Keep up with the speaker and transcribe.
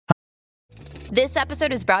This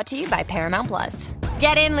episode is brought to you by Paramount Plus.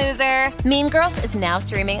 Get in, loser! Mean Girls is now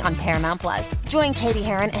streaming on Paramount Plus. Join Katie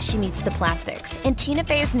Heron as she meets the plastics in Tina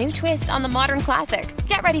Fey's new twist on the modern classic.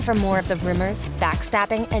 Get ready for more of the rumors,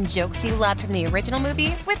 backstabbing, and jokes you loved from the original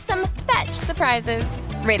movie with some fetch surprises.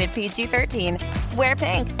 Rated PG-13. Wear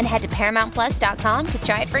pink and head to ParamountPlus.com to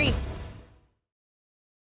try it free.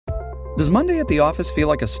 Does Monday at the office feel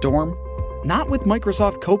like a storm? Not with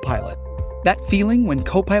Microsoft Copilot. That feeling when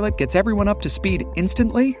Copilot gets everyone up to speed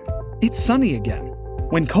instantly? It's sunny again.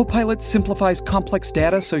 When Copilot simplifies complex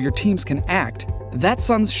data so your teams can act, that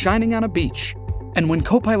sun's shining on a beach. And when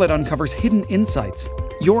Copilot uncovers hidden insights,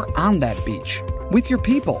 you're on that beach with your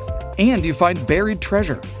people, and you find buried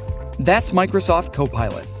treasure. That's Microsoft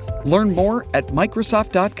Copilot. Learn more at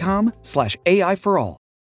Microsoft.com/AI for all.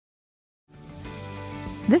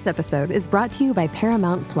 This episode is brought to you by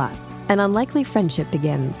Paramount Plus. An unlikely friendship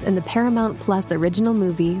begins in the Paramount Plus original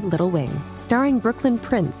movie Little Wing, starring Brooklyn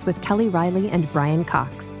Prince with Kelly Riley and Brian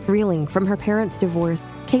Cox. Reeling from her parents'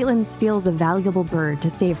 divorce, Caitlin steals a valuable bird to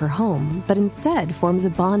save her home, but instead forms a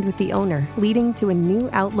bond with the owner, leading to a new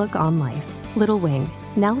outlook on life. Little Wing,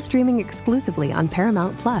 now streaming exclusively on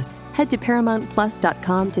Paramount Plus. Head to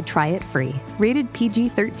ParamountPlus.com to try it free. Rated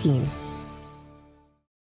PG-13.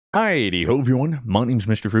 Hi-ho, everyone. My name's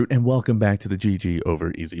Mr. Fruit, and welcome back to the GG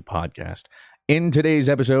Over Easy podcast. In today's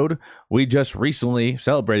episode, we just recently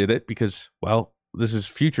celebrated it because, well, this is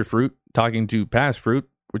future Fruit talking to past Fruit,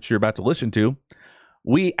 which you're about to listen to.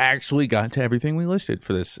 We actually got to everything we listed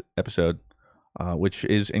for this episode, which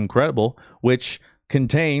is incredible, which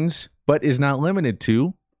contains, but is not limited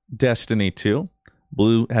to, Destiny 2.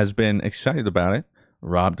 Blue has been excited about it.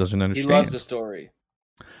 Rob doesn't understand. He loves the story.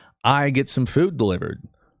 I get some food delivered.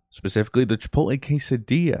 Specifically, the Chipotle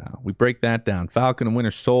quesadilla. We break that down. Falcon and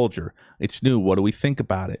Winter Soldier. It's new. What do we think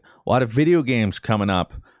about it? A lot of video games coming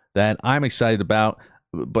up that I'm excited about,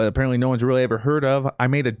 but apparently no one's really ever heard of. I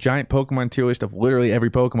made a giant Pokemon tier list of literally every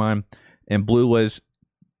Pokemon, and Blue was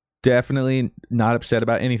definitely not upset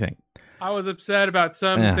about anything. I was upset about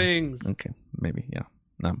some things. Okay, maybe, yeah.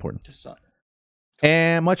 Not important. Just not.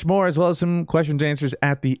 And much more, as well as some questions and answers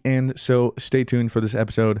at the end. So stay tuned for this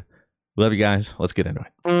episode. Love you guys. Let's get into it.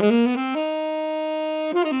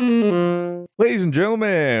 Ladies and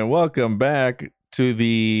gentlemen, welcome back to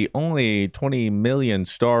the only 20 million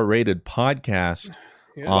star rated podcast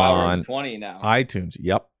on 20 now. iTunes.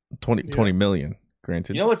 Yep. 20 million,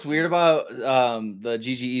 granted. You know what's weird about the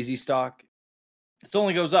GG Easy stock? It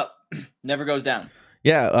only goes up, never goes down.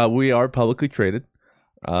 Yeah, we are publicly traded.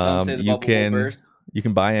 Some say the bubble will burst. You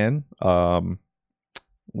can buy in.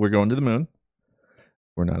 We're going to the moon.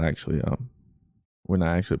 We're not actually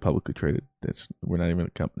publicly traded. We're not even a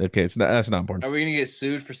company. Okay, that's not important. Are we gonna get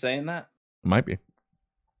sued for saying that? Might be.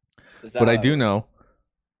 But I do know.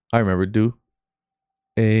 I remember to do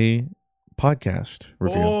a podcast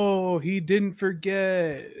review. Oh, he didn't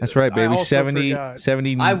forget. That's right, baby. 70.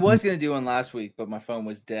 I was gonna do one last week, but my phone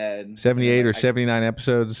was dead. 78 or 79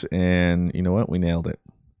 episodes, and you know what? We nailed it.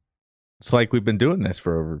 It's like we've been doing this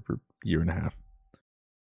for over a year and a half.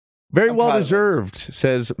 Very well deserved,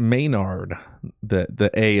 says Maynard. The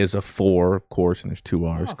A is a 4, of course, and there's 2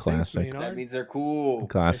 R's. Oh, classic. That means they're cool.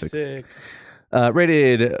 Classic.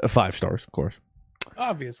 Rated 5 stars, of course.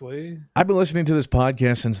 Obviously. I've been listening to this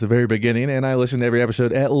podcast since the very beginning, and I listen to every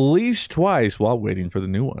episode at least twice while waiting for the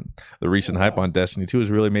new one. The recent hype on Destiny 2 has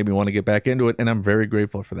really made me want to get back into it, and I'm very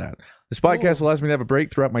grateful for that. This podcast allows me to have a break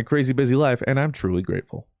throughout my crazy busy life, and I'm truly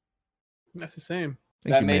grateful. That's the same.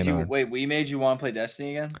 We made you want to play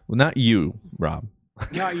Destiny again? Well, not you, Rob.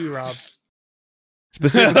 Not you, Rob.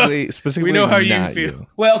 Specifically, we know how you feel. You.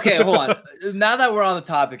 Well, okay, hold on. Now that we're on the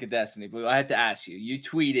topic of Destiny, Blue, I have to ask you. You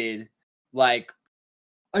tweeted, like,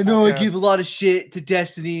 I know I give a lot of shit to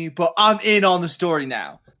Destiny, but I'm in on the story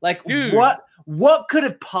now. Like, dude, what could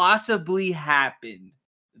have possibly happened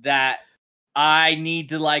that I need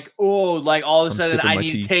to all of a sudden I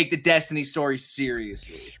need to take the Destiny story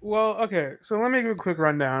seriously? Well, okay, so let me give a quick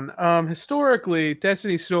rundown. Historically,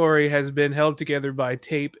 Destiny's story has been held together by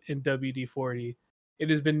tape and WD-40. It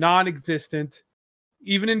has been non-existent.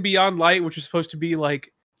 Even in Beyond Light, which was supposed to be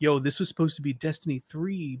like, yo, this was supposed to be Destiny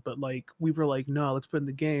 3, but we were like, no, let's put in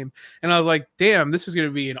the game. And I was like, damn, this is going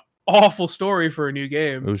to be an awful story for a new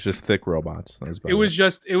game. It was just thick robots. It was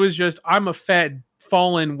just I'm a fat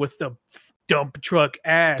fallen with the dump truck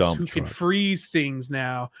ass who can freeze things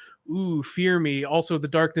now. Ooh, fear me. Also, the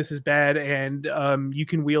darkness is bad, and you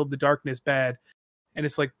can wield the darkness bad. And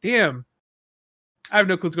it's like, damn, I have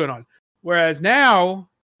no clue what's going on. Whereas now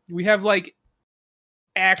we have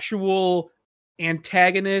actual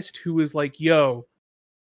antagonist who is like, yo,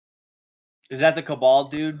 Is that the Cabal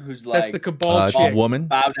dude who's like... That's the Cabal it's chick. a woman.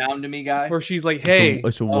 Bow down to me guy? Where she's like, hey.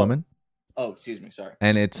 It's a woman. Oh, excuse me. Sorry.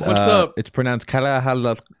 And it's What's up? It's pronounced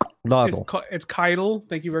Kalahalal. It's Kydal.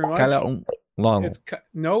 Thank you very much.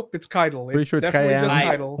 Nope, it's Kydal. Pretty sure it's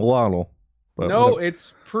Kydal. Waddle. No,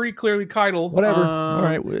 it's pretty clearly Kydal. Whatever. All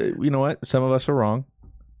right. You know what? Some of us are wrong.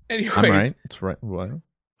 Anyways, I'm right. It's right. What?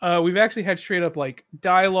 We've actually had straight up like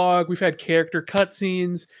dialogue. We've had character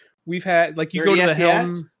cutscenes. We've had like you go to the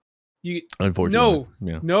helm. Unfortunately,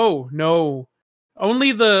 no.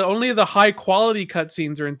 Only the high quality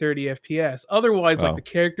cutscenes are in 30 FPS. Otherwise, like the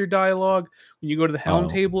character dialogue, when you go to the helm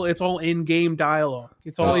table, it's all in-game dialogue.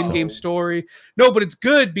 It's all in-game story. No, but it's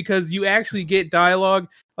good because you actually get dialogue.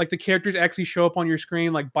 Like the characters actually show up on your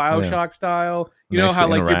screen, like BioShock style. You know how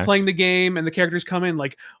like you're playing the game and the characters come in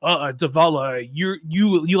like, Zavala,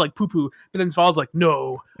 you like poo poo, but then Zavala's like,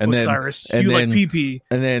 no, and Osiris, you like pee pee,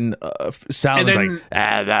 and then Saladin's like,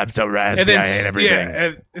 I'm so raspy, I hate everything.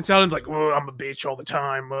 Yeah, and Saladin's like, oh, I'm a bitch all the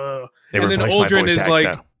time. And then Uldren is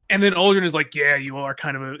like, and then Uldren is like, yeah, you are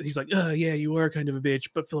kind of a. He's like, yeah, you are kind of a bitch,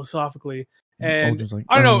 but philosophically, and like,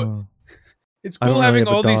 I don't know. It's cool having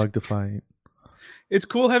all these. To fight. It's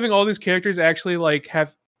cool having all these characters actually like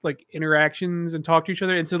have like interactions and talk to each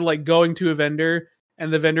other instead of like going to a vendor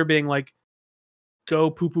and the vendor being like, go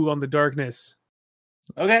poo poo on the darkness.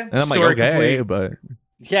 Okay. And I'm like, okay, but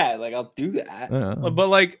yeah, like I'll do that. But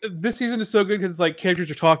like this season is so good because like characters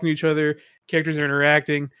are talking to each other, characters are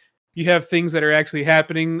interacting. You have things that are actually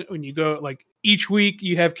happening when you go like each week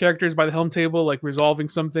you have characters by the helm table like resolving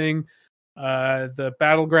something. The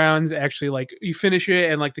battlegrounds actually like you finish it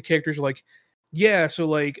and like the characters are like, yeah, so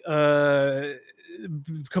like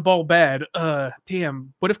Cabal bad.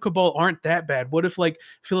 Damn, what if Cabal aren't that bad? What if like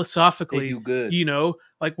philosophically they do good? You know,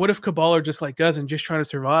 like what if Cabal are just like us and just trying to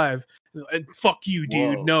survive? Fuck you,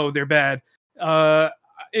 dude. Whoa. No, they're bad.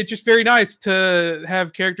 It's just very nice to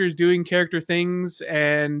have characters doing character things,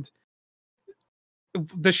 and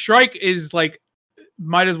the strike is like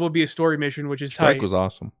might as well be a story mission, which is strike tight. Was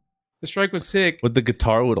awesome. The strike was sick with the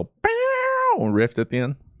guitar little riff at the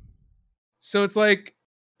end. So it's like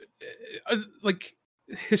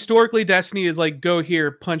historically, Destiny is like go here,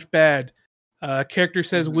 punch bad. Character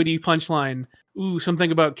says witty punchline. Ooh,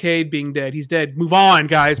 something about Cade being dead. He's dead. Move on,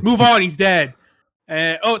 guys. Move on. He's dead.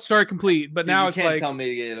 It's story complete. But dude, now it's like, you can't tell me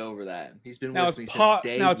to get over that. He's been with me since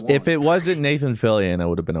day one. If it wasn't Nathan Fillion, I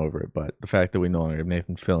would have been over it. But the fact that we no longer have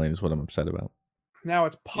Nathan Fillion is what I'm upset about. Now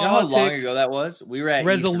it's politics. You know how long ago that was? We were at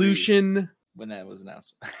Resolution E3 when that was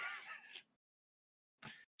announced.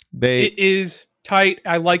 It is tight.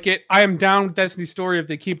 I like it. I am down with Destiny's story if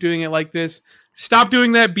they keep doing it like this. Stop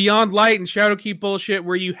doing that Beyond Light and Shadowkeep bullshit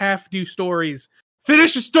where you have to do stories.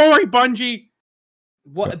 Finish the story, Bungie.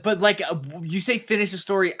 What? But like you say, finish the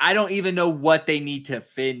story. I don't even know what they need to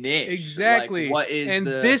finish. Exactly. Like, what is and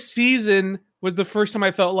this season was the first time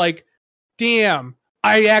I felt like, damn,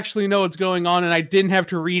 I actually know what's going on, and I didn't have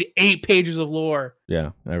to read 8 pages of lore. Yeah,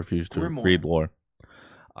 I refuse to read lore.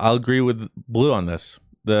 I'll agree with Blue on this.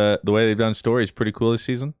 The way they've done story is pretty cool this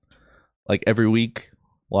season. Like every week,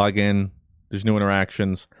 log in, there's new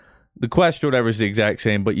interactions. The quest or whatever is the exact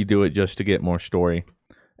same, but you do it just to get more story.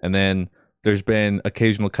 And then there's been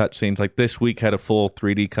occasional cutscenes. Like this week had a full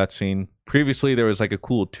 3D cutscene. Previously, there was like a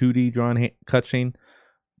cool 2D drawn cutscene,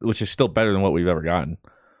 which is still better than what we've ever gotten.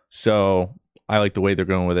 So I like the way they're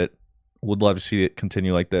going with it. Would love to see it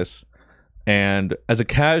continue like this. And as a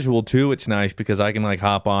casual too, it's nice because I can like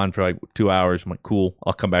hop on for like 2 hours. I'm like, cool,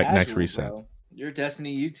 I'll come back next reset. Bro. You're a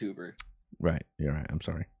Destiny YouTuber. Right, you're right. I'm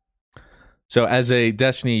sorry. So as a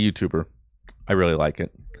Destiny YouTuber, I really like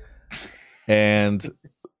it. And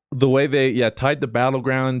the way they tied the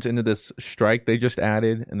battlegrounds into this strike they just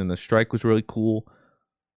added, and then the strike was really cool.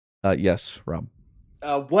 Yes, Rob.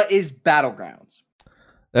 What is Battlegrounds?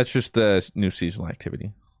 That's just the new seasonal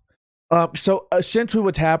activity. So essentially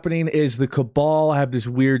what's happening is the Cabal have this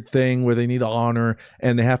weird thing where they need honor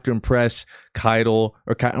and they have to impress Kydal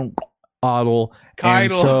or Ottle.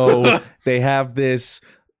 And so they have this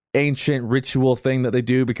ancient ritual thing that they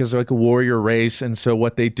do because they're like a warrior race. And so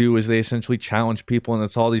what they do is they essentially challenge people, and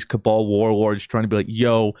it's all these Cabal warlords trying to be like,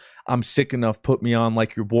 yo, I'm sick enough, put me on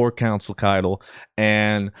like your war council, Kydal.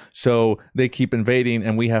 And so they keep invading,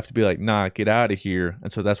 and we have to be like, nah, get out of here.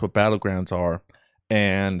 And so that's what Battlegrounds are.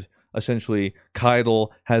 And essentially, Kydal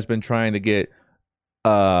has been trying to get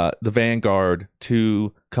the Vanguard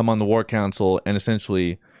to come on the War Council and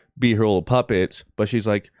essentially be her little puppets. But she's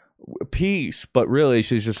like, peace. But really,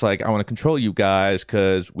 she's just like, I want to control you guys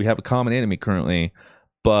because we have a common enemy currently.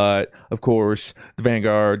 But, of course, the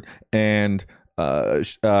Vanguard and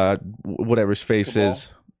whatever his face Cabal?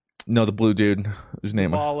 is. No, the blue dude. His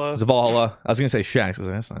name Zavala. I was gonna say Shax. I was like,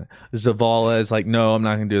 that's not it. Zavala is like, no, I'm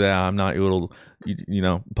not gonna do that. I'm not your little,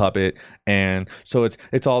 puppet. And so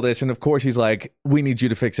it's all this. And of course, he's like, we need you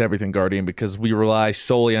to fix everything, Guardian, because we rely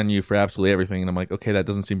solely on you for absolutely everything. And I'm like, okay, that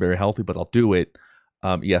doesn't seem very healthy, but I'll do it.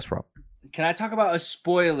 Yes, Rob. Can I talk about a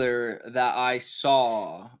spoiler that I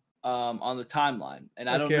saw on the timeline? And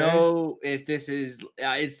I don't know if this is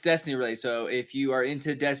it's Destiny related. So if you are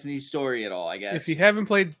into Destiny's story at all, I guess. If you haven't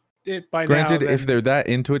played it by Granted, now, if they're that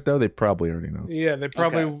into it though, they probably already know. Yeah, they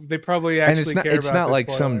probably actually and it's not, care it's about not the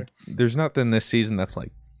like spoiler. there's nothing this season that's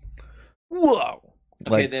like, whoa.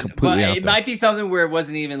 Okay, like then, completely but out it there. might be something where it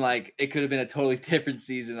wasn't even like it could have been a totally different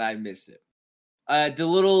season. And I missed it.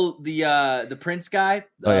 The Prince guy.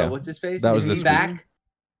 What's his face? That was Is this he back?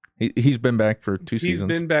 He's been back for 2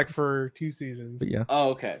 seasons. He's been back for 2 seasons. But yeah. Oh,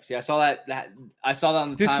 okay. See, I saw that I saw that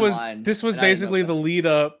on the timeline. This was basically the lead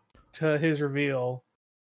up to his reveal.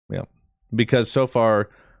 Yeah. Because so far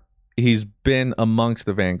he's been amongst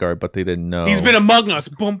the Vanguard, but they didn't know. He's been among us.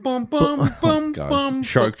 Boom, boom, boom, boom, God. boom.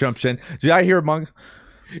 Shark jumps in. Did I hear among?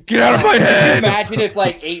 Get out of my head! Imagine if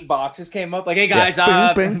like 8 boxes came up. Like, hey guys,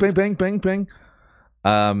 bing, bing, bing, bing, bing.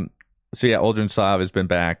 So yeah, Uldren Sov has been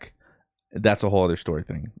back. That's a whole other story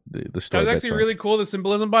thing. The story That was actually really cool, the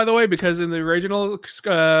symbolism, by the way, because in the original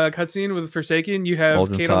cutscene with Forsaken, you have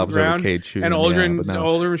Kate on the ground and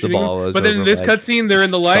Uldren shooting him. But then in this cutscene, they're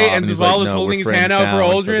in the light and Zavala's holding his hand out for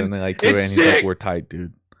Uldren. It's sick! Like, we're tight,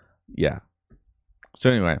 dude. Yeah. So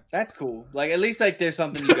anyway. That's cool. Like, at least like there's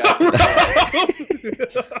something you guys can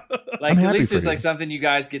like, at least there's like something you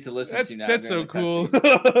guys get to listen to now. That's so cool.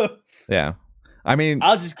 Yeah. I mean,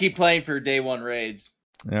 I'll just keep playing for day 1 raids.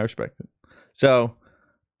 Yeah, I respect it. So,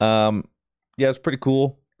 yeah, it's pretty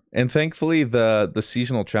cool. And thankfully, the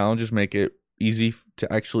seasonal challenges make it easy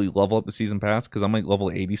to actually level up the season pass because I'm like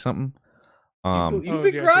level 80 something. You've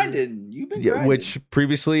been grinding. You've been grinding. Which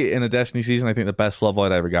previously in a Destiny season, I think the best level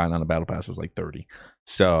I'd ever gotten on a battle pass was like 30.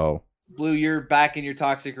 So, Blue, you're back in your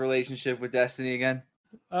toxic relationship with Destiny again.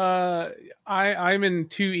 I'm in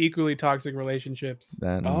 2 equally toxic relationships.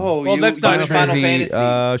 Then, that's not Final Fantasy.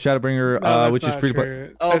 Shadowbringer, which is free to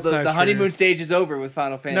play. Oh, the honeymoon stage is over with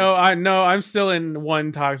Final Fantasy. No, I'm still in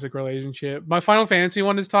 1 toxic relationship. My Final Fantasy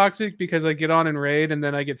one is toxic because I get on and raid, and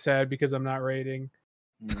then I get sad because I'm not raiding.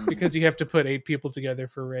 Because you have to put 8 people together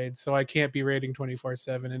for raids, so I can't be raiding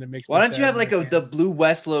 24/7, and it makes. Why don't you have like the Blue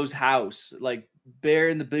Westlow's house, like Bear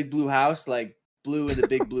in the Big Blue House, like Blue in the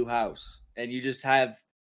Big Blue House, and you just have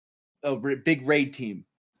a big raid team.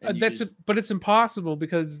 But it's impossible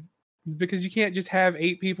because you can't just have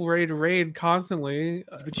 8 people ready to raid constantly.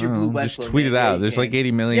 But you're Blue Westlow. Just tweet it out. There's like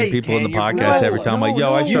 80 million people in the podcast every time. I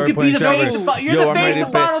started playing Shadowbringer. You're the face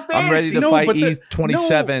of Final Fantasy. I'm ready to fight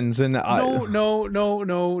E27s.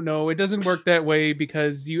 No. It doesn't work that way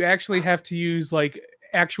because you actually have to use like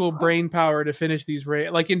actual brain power to finish these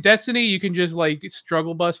raids. Like in Destiny, you can just like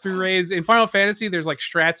struggle bust through raids. In Final Fantasy, there's like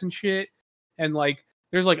strats and shit, and like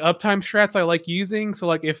there's like uptime strats I like using. So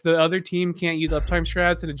like if the other team can't use uptime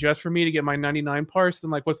strats and adjust for me to get my 99 parse,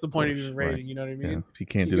 then like what's the point of even raiding? Right. You know what I mean? Yeah. If you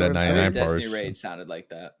can't do that 99 parse. Destiny raid sounded like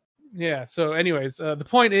that. Yeah. So anyways, the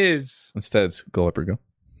point is instead it's go up or go.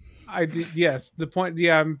 I did. Yes. The point.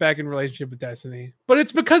 Yeah. I'm back in relationship with Destiny, but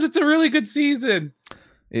it's because it's a really good season.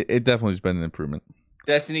 It definitely has been an improvement.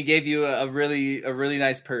 Destiny gave you a really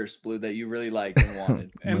nice purse, Blue, that you really liked and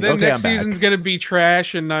wanted. And then next season's gonna be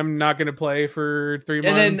trash, and I'm not gonna play for 3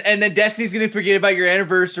 months. And then Destiny's gonna forget about your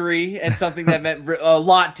anniversary and something that meant a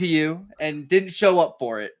lot to you, and didn't show up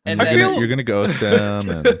for it. And you're gonna ghost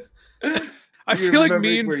them. I feel like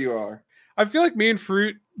where you are. I feel like me and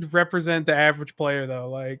Fruit represent the average player, though.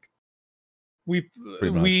 Like we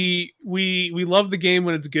love the game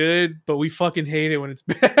when it's good, but we fucking hate it when it's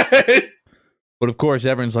bad. But of course,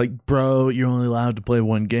 everyone's like, bro, you're only allowed to play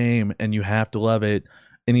 1 game and you have to love it.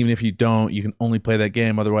 And even if you don't, you can only play that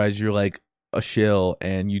game. Otherwise, you're like a shill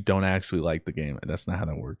and you don't actually like the game. That's not how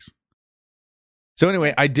that works. So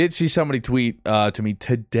anyway, I did see somebody tweet to me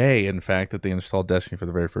today, in fact, that they installed Destiny for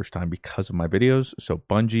the very first time because of my videos. So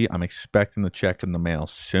Bungie, I'm expecting the check in the mail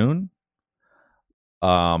soon.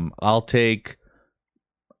 I'll take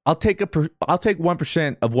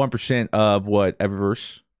 1% of 1% of what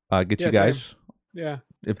Eververse gets you guys. Same. Yeah,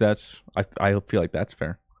 if that's, I feel like that's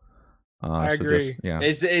fair. I agree.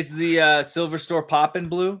 Is the silver store popping,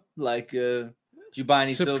 Blue? Like, did you buy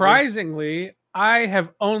any? Surprisingly, I have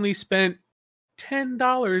only spent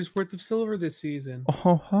 $10 worth of silver this season.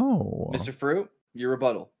 Mr. Fruit, your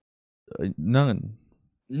rebuttal? None.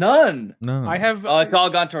 I have. It's all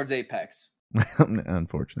gone towards Apex.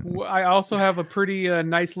 Unfortunately, I also have a pretty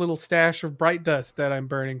nice little stash of Bright Dust that I'm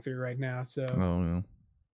burning through right now. So. Oh, yeah.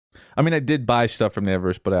 I mean, I did buy stuff from the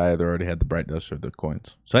Eververse, but I either already had the Bright Dust or the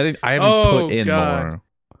coins. So I haven't put in more.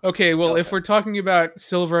 Okay, well, if we're talking about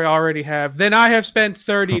silver I already have, then I have spent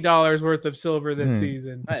 $30 worth of silver this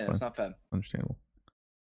season. Right, that's not bad. Understandable.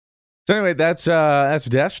 So anyway, that's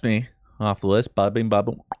Destiny off the list. Bada bing, bada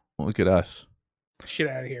boom. Look at us. Shit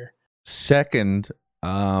out of here. Second,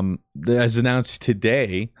 as announced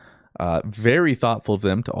today, very thoughtful of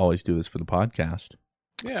them to always do this for the podcast.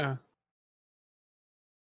 Yeah.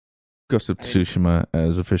 Ghost of Tsushima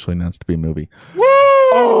is officially announced to be a movie. Woo!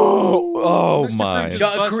 Oh my.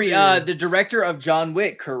 The director of John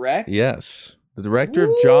Wick, correct? Yes. The director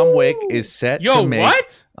of John Wick is set to make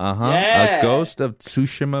what? A Ghost of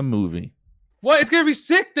Tsushima movie. What? It's going to be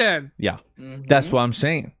sick then. Yeah. That's what I'm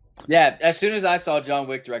saying. Yeah, as soon as I saw John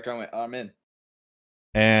Wick director, I went, I'm in.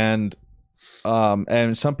 And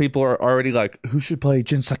some people are already like, who should play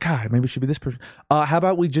Jin Sakai? Maybe it should be this person. How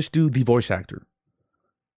about we just do the voice actor?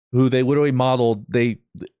 Who they literally modeled.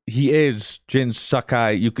 He is Jin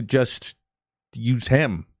Sakai. You could just use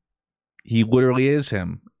him. He literally is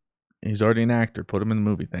him. He's already an actor. Put him in the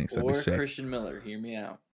movie. Thanks. That'd be sick. Christian Miller. Hear me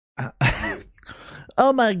out.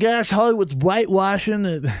 Oh my gosh, Hollywood's whitewashing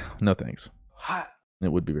it. No thanks.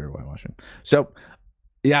 It would be very whitewashing. So,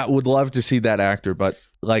 yeah, would love to see that actor. But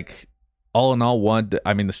like, all in all,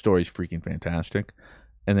 the story's freaking fantastic.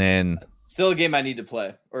 And then still a game I need to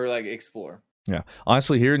play or like explore. Yeah,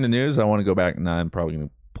 honestly, here in the news, I want to go back and I'm probably going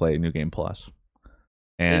to play New Game Plus.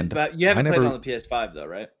 And you haven't played it on the PS5 though,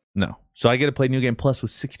 right? No, so I get to play New Game Plus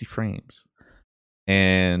with 60 frames,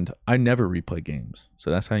 and I never replay games,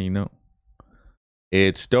 so that's how you know.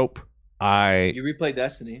 It's dope. You replay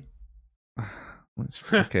Destiny.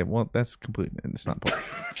 Okay, well, that's completely. It's not part.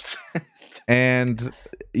 And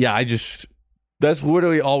yeah, that's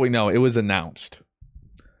literally all we know. It was announced.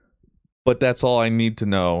 But that's all I need to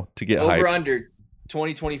know to get hyped. Over under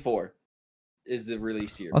 2024 is the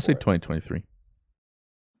release year. I'll say 2023.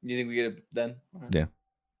 You think we get it then? Yeah.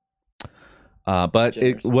 But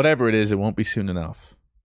whatever it is, it won't be soon enough.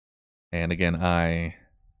 And again, I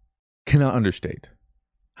cannot understate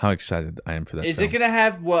how excited I am for that. Is it going to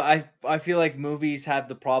have what I feel like movies have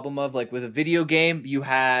the problem of? Like with a video game, you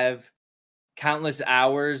have countless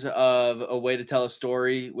hours of a way to tell a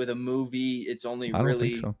story. With a movie, it's only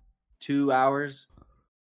really 2 hours.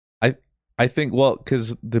 I think, well,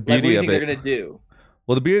 because the beauty of it, they're gonna do.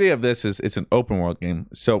 Well, the beauty of this is it's an open world game,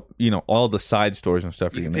 so all the side stories and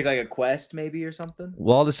stuff. You can pick like a quest, maybe, or something.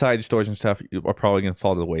 Well, all the side stories and stuff are probably gonna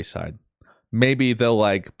fall to the wayside. Maybe they'll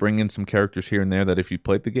like bring in some characters here and there that if you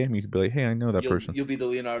played the game, you could be like, hey, I know that person. You'll be the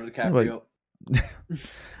Leonardo DiCaprio.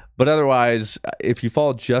 But otherwise, if you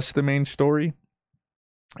follow just the main story,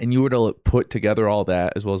 and you were to put together all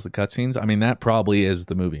that as well as the cutscenes, I mean, that probably is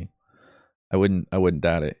the movie. I wouldn't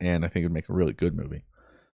doubt it, and I think it would make a really good movie.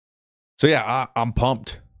 So yeah, I'm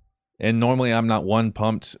pumped. And normally I'm not one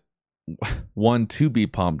to be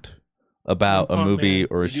pumped about a movie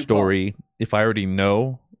or a story if I already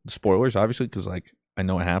know the spoilers, obviously, because like I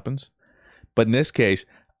know what happens. But in this case,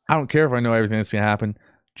 I don't care if I know everything that's gonna happen.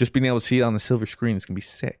 Just being able to see it on the silver screen is gonna be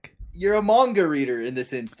sick. You're a manga reader in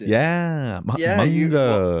this instance. Yeah,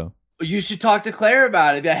 manga. You should talk to Claire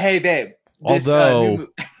about it. Be like, hey, babe. Although.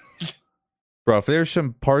 Bro, if there's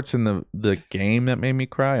some parts in the game that made me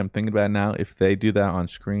cry, I'm thinking about it now. If they do that on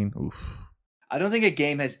screen, oof. I don't think a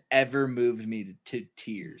game has ever moved me to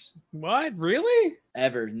tears. What? Really?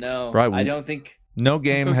 Ever? No. Bro, I don't think. No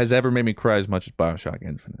game has ever made me cry as much as BioShock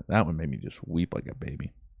Infinite. That one made me just weep like a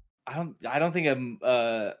baby. I don't think I've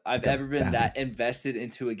ever been that invested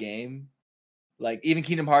into a game. Like even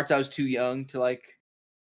Kingdom Hearts, I was too young to like.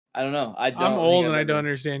 I don't know. I'm old and I don't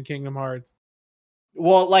understand Kingdom Hearts.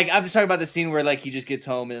 Well, like I'm just talking about the scene where like he just gets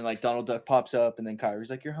home and like Donald Duck pops up and then Kyrie's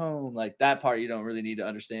like, "You're home." Like that part, you don't really need to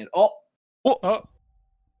understand. Oh,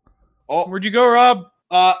 where'd you go, Rob?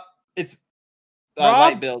 It's Rob?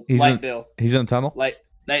 Light Bill. Bill. He's in the tunnel. Light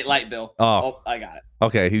Bill. Oh, I got it.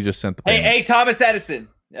 Okay, he just sent the. Hey, Thomas Edison.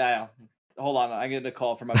 Yeah. Hold on, I get a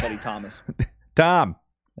call from my buddy Thomas. Tom,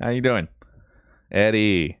 how you doing?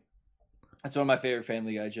 Eddie. That's one of my favorite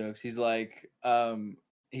Family Guy jokes. He's like,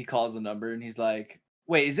 he calls the number and he's like,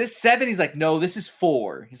 wait, is this 7? He's like, no, this is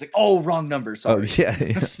 4. He's like, oh, wrong number. Sorry.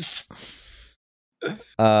 Oh,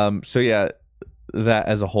 yeah. So yeah, that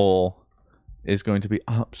as a whole is going to be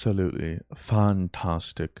absolutely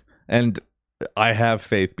fantastic. And I have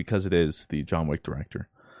faith because it is the John Wick director.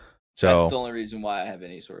 So that's the only reason why I have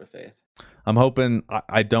any sort of faith. I'm hoping,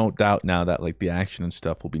 I don't doubt now that like the action and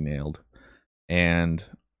stuff will be nailed. And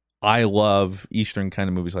I love Eastern kind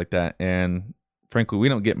of movies like that. And frankly, we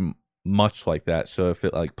don't get much like that. So if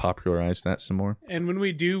it like popularized that some more. And when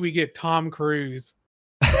we do, we get Tom Cruise.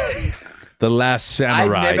 The Last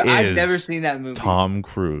Samurai I've never seen that movie. Tom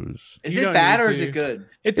Cruise. Is it bad or is it good?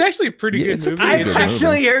 It's actually a pretty good movie. I've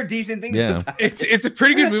actually heard decent things about it. It's a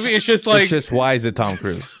pretty good movie. It's just like... It's just, why is it Tom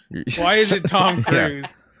Cruise? Why is it Tom Cruise?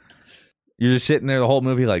 You're just sitting there the whole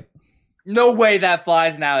movie like... No way that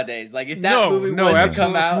flies nowadays. Like, if that movie was to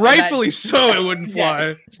come out... Rightfully so, it wouldn't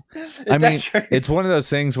fly. I mean, it's one of those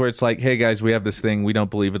things where it's like, hey, guys, we have this thing. We don't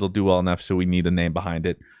believe it'll do well enough, so we need a name behind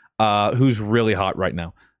it. Who's really hot right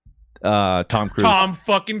now? Tom Cruise. Tom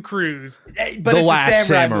fucking Cruise. But The it's Last a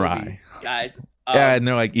Samurai. movie, guys. Yeah, and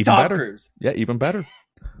they're like, even Tom better. Cruise. Yeah, even better.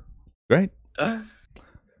 Right?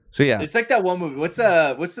 So yeah, it's like that one movie.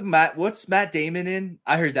 What's Matt Damon in?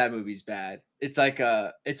 I heard that movie's bad. It's like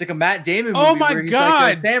a Matt Damon movie. Oh my where he's god!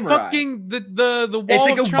 like a samurai. Fucking the It's Wall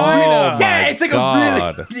like of a China. it's like a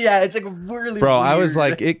really it's like a really bro. weird. I was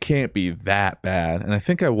like, it can't be that bad, and I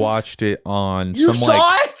think I watched it on You some saw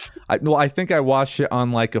like. it? I think I watched it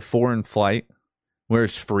on like a foreign flight where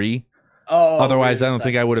it's free. Oh, otherwise, I don't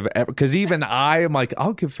think I would have ever. Because even I am like,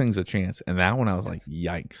 I'll give things a chance, and that one I was like,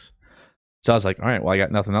 yikes. So I was like, all right, well, I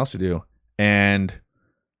got nothing else to do, and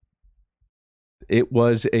it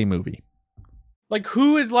was a movie. Like,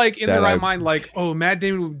 who is like in their right mind like, oh, Matt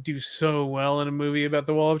Damon would do so well in a movie about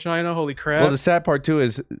the Wall of China? Holy crap. Well, the sad part too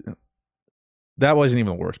is that wasn't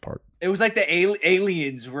even the worst part. It was like the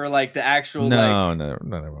aliens were like the actual No,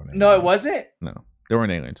 it wasn't? No. They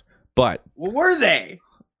weren't aliens. But what were they?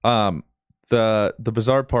 The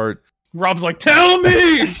bizarre part, Rob's like, tell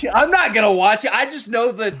me. I'm not gonna watch it. I just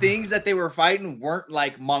know the things that they were fighting weren't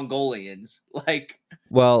like Mongolians. Like,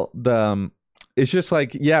 well, it's just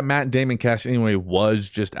like, yeah, Matt Damon cast anyway was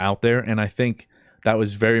just out there, and I think that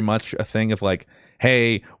was very much a thing of like,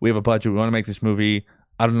 hey, we have a budget, we want to make this movie.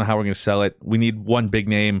 I don't know how we're going to sell it. We need one big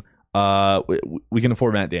name. We can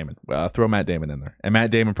afford Matt Damon. Throw Matt Damon in there. And Matt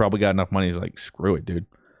Damon probably got enough money. He's like, screw it, dude.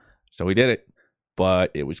 So he did it,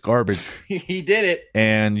 but it was garbage. He did it.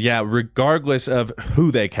 And yeah, regardless of who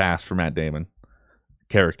they cast for Matt Damon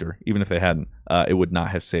character, even if they hadn't, it would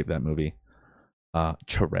not have saved that movie.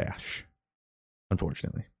 Trash.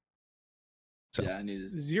 Unfortunately. So. Yeah, I knew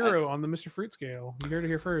this. 0 on the Mr. Fruit scale. You heard it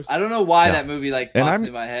here first. I don't know why that movie like popped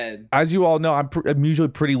in my head. As you all know, I'm usually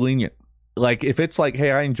pretty lenient. Like if it's like,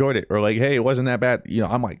 hey, I enjoyed it, or like, hey, it wasn't that bad. You know,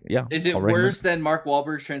 I'm like, yeah. Is it worse than Mark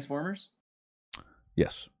Wahlberg's Transformers?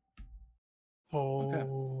 Yes. Oh,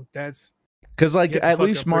 okay. That's because like at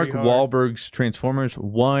least Mark Wahlberg's Transformers.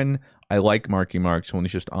 One, I like Marky Mark's when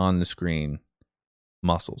he's just on the screen,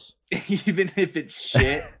 muscles. Even if it's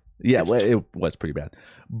shit. Yeah, well, it was pretty bad.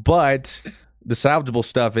 But the salvageable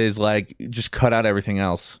stuff is like just cut out everything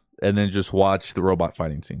else and then just watch the robot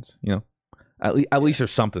fighting scenes. You know, at least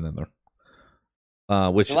there's something in there.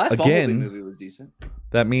 Which the last again, movie was decent.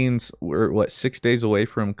 That means we're 6 days away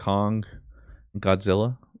from Kong and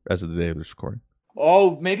Godzilla as of the day of this recording.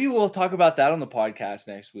 Oh, maybe we'll talk about that on the podcast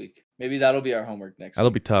next week. Maybe that'll be our homework next week.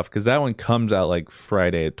 That'll be tough because that one comes out like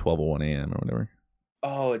Friday at 12:01 a.m. or whatever.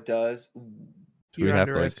 Oh, it does. So you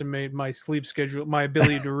underestimate my sleep schedule, my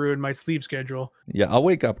ability to ruin my sleep schedule. Yeah, I'll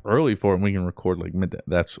wake up early for it and we can record like midday.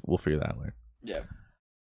 We'll figure that out later. Yeah.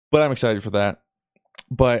 But I'm excited for that.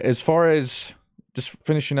 But as far as just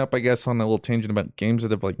finishing up, I guess, on a little tangent about games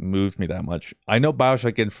that have like moved me that much. I know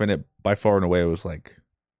BioShock Infinite by far and away was like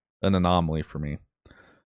an anomaly for me.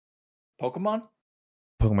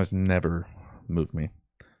 Pokemon's never moved me.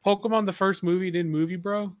 Pokemon, the first movie, didn't move you,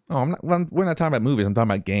 bro? Oh, we're not talking about movies. I'm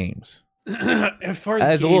talking about games. As far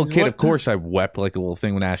as games, a little kid, of course, I wept like a little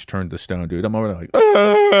thing when Ash turned to stone, dude. I'm over there like,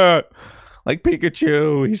 ah! Like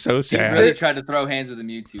Pikachu. He's so sad. He really tried to throw hands with a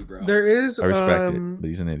Mewtwo, bro. There is. I respect it, but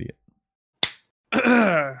he's an idiot.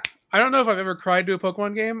 I don't know if I've ever cried to a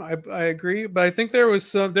Pokemon game. I agree, but I think there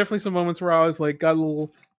was definitely some moments where I was like, got a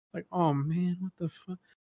little like, oh man, what the fuck?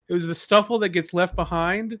 It was the Stuffle that gets left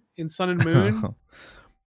behind in Sun and Moon.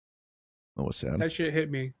 That was sad. That shit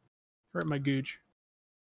hit me, hurt my gooch.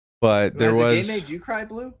 But there was. Has a game made you cry,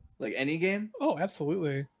 Blue? Like any game? Oh,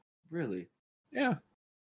 absolutely. Really? Yeah.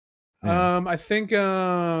 Yeah. I think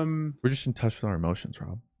we're just in touch with our emotions,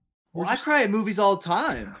 Rob. Well, I cry at movies all the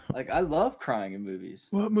time. Like I love crying in movies.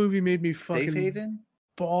 What movie made me fucking Safe Haven?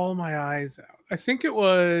 Bawl my eyes out? I think it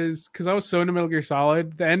was because I was so into Metal Gear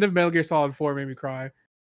Solid. The end of Metal Gear Solid 4 made me cry.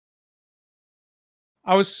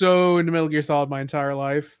 I was so into Metal Gear Solid my entire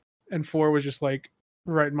life, and 4 was just like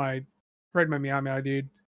right in my meow meow, dude.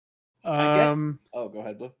 I guess. Oh, go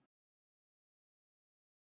ahead, Blue.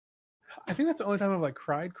 I think that's the only time I've like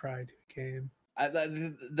cried to a game.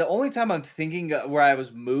 The only time I'm thinking where I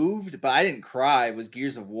was moved, but I didn't cry, was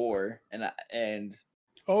Gears of War, and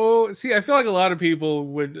oh, see, I feel like a lot of people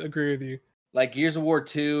would agree with you. Like Gears of War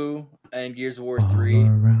 2, and Gears of War 3.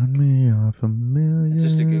 Around me are familiar It's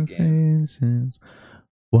just a good game. faces.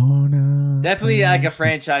 Definitely like a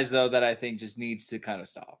franchise though that I think just needs to kind of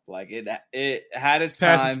stop. Like it had its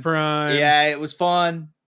past time. its prime. Yeah, it was fun.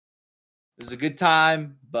 It was a good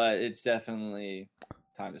time, but it's definitely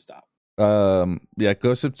time to stop. Yeah,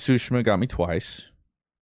 Ghost of Tsushima got me twice.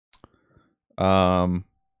 Cuphead.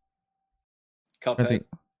 I think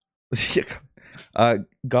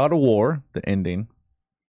God of War, the ending.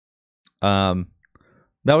 That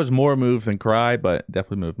was more move than cry, but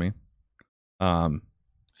definitely moved me.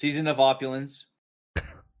 Season of Opulence.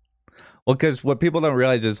 Well, because what people don't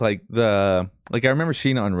realize is like I remember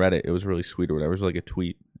seeing it on Reddit. It was really sweet or whatever. It was like a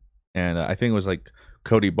tweet, and I think it was like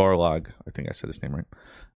Cody Barlog. I think I said his name right.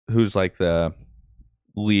 Who's like the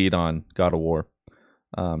lead on God of War?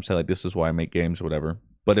 Said like this is why I make games or whatever.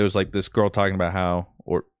 But it was like this girl talking about how,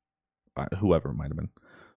 or whoever it might have been,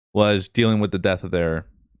 was dealing with the death of their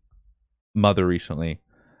mother recently,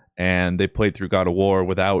 and they played through God of War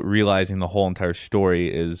without realizing the whole entire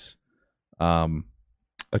story is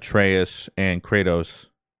Atreus and Kratos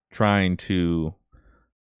trying to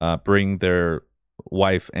bring their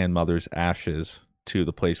wife and mother's ashes to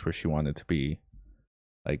the place where she wanted to be,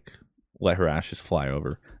 like let her ashes fly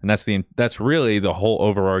over. And that's really the whole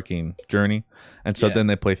overarching journey. And so then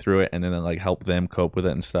they play through it and then like help them cope with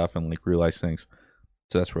it and stuff and like realize things.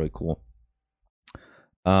 So that's really cool.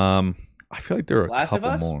 I feel like there are a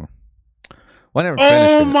couple more. Well, I never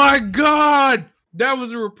finished it. My god, that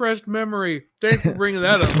was a repressed memory. Thanks for bringing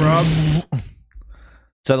that up, Rob.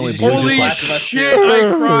 Suddenly, holy shit!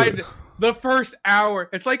 I cried the first hour.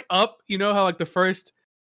 It's like Up. You know how like the first.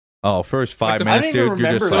 First 5 minutes, dude.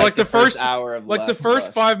 You're just like the first hour of like the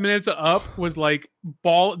first 5 minutes of Up was like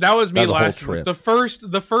ball. That was me. Last of Us.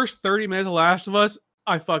 The first 30 minutes of Last of Us,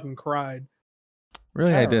 I fucking cried.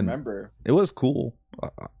 Really, I didn't remember. It was cool.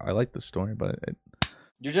 I like the story, but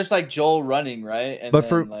you're just like Joel running, right? And but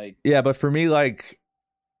then, but for me, like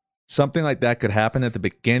something like that could happen at the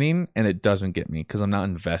beginning, and it doesn't get me because I'm not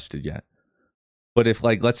invested yet. But if,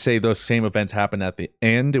 like, let's say those same events happen at the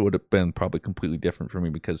end, it would have been probably completely different for me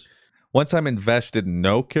because once I'm invested in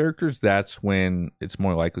no characters, that's when it's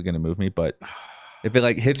more likely going to move me. But if it,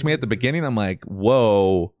 like, hits me at the beginning, I'm like,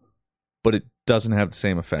 whoa, but it doesn't have the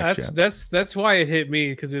same effect yet. That's why it hit me,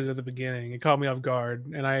 because it was at the beginning. It caught me off guard,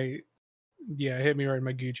 and it hit me right in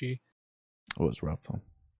my Gucci. It was rough, though.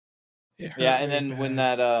 Yeah, and then when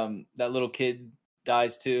that little kid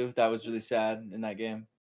dies, too, that was really sad in that game.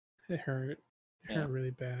 It hurt. Not really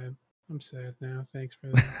bad. I'm sad now. Thanks for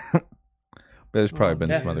that. But there's probably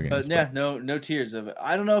been some other games. But no tears of it.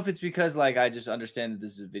 I don't know if it's because like I just understand that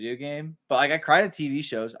this is a video game, but like I cried at TV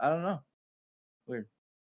shows. I don't know. Weird.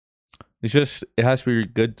 It's just it has to be a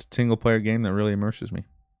good single player game that really immerses me.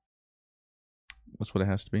 That's what it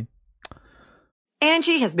has to be.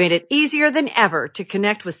 Angie has made it easier than ever to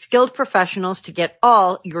connect with skilled professionals to get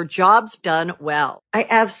all your jobs done well. I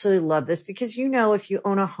absolutely love this because, if you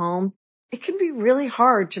own a home, it can be really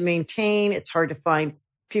hard to maintain. It's hard to find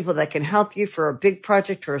people that can help you for a big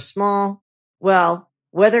project or a small. Well,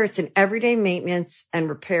 whether it's in everyday maintenance and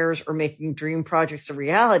repairs or making dream projects a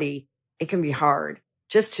reality, it can be hard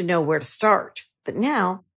just to know where to start. But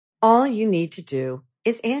now all you need to do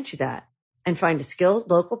is Angie that and find a skilled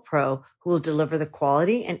local pro who will deliver the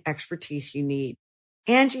quality and expertise you need.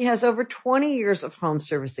 Angie has over 20 years of home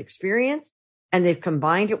service experience, and they've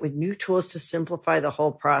combined it with new tools to simplify the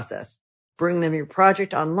whole process. Bring them your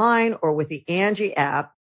project online or with the Angie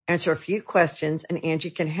app, answer a few questions, and Angie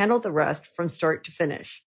can handle the rest from start to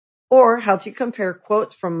finish. Or help you compare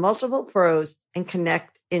quotes from multiple pros and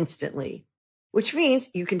connect instantly. Which means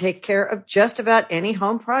you can take care of just about any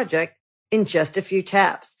home project in just a few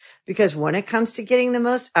taps. Because when it comes to getting the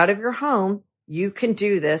most out of your home, you can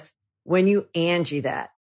do this when you Angie that.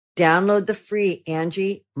 Download the free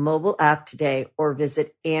Angie mobile app today or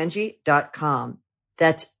visit Angie.com.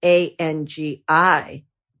 That's ANGI.com.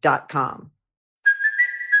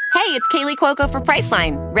 Hey, it's Kaylee Cuoco for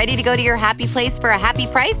Priceline. Ready to go to your happy place for a happy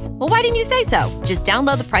price? Well, why didn't you say so? Just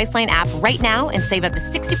download the Priceline app right now and save up to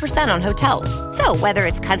 60% on hotels. So whether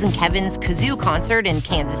it's Cousin Kevin's Kazoo Concert in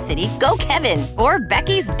Kansas City, go Kevin, or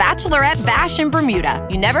Becky's Bachelorette Bash in Bermuda,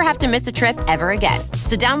 you never have to miss a trip ever again.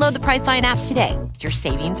 So download the Priceline app today. Your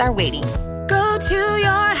savings are waiting. Go to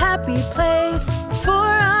your happy place for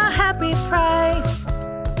a happy price.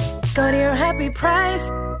 Go to your happy price,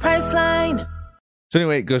 Priceline. So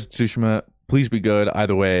anyway, Ghost of Tsushima, please be good.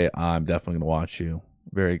 Either way, I'm definitely going to watch you.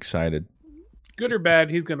 Very excited. Good or bad,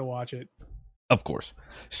 he's going to watch it. Of course.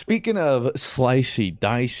 Speaking of slicey,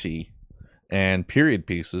 dicey, and period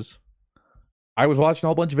pieces, I was watching a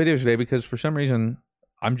whole bunch of videos today because for some reason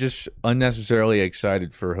I'm just unnecessarily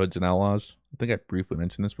excited for Hoods and Outlaws. I think I briefly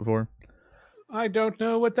mentioned this before. I don't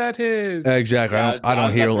know what that is. Exactly. Yeah, I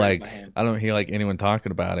don't hear like my hand. I don't hear like anyone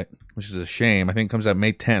talking about it, which is a shame. I think it comes out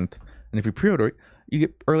May 10th, and if you pre-order it, you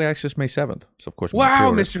get early access May 7th. So of course,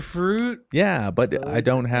 wow, Mr. Fruit. Yeah, but I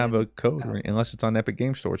don't have a code unless it's on Epic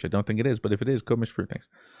Game Store, which I don't think it is. But if it is, code Mr. Fruit.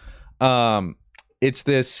 Thanks. It's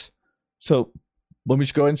this. So let me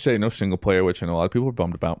just go ahead and say no single player, which I know a lot of people are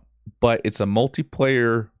bummed about, but it's a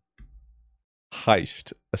multiplayer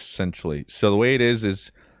heist essentially. So the way it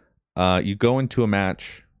is you go into a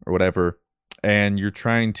match or whatever, and you're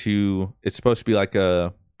trying to. It's supposed to be like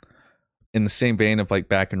in the same vein of like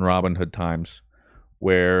back in Robin Hood times,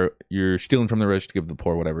 where you're stealing from the rich to give to the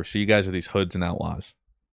poor, whatever. So you guys are these hoods and outlaws,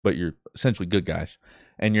 but you're essentially good guys,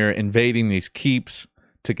 and you're invading these keeps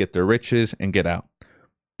to get their riches and get out.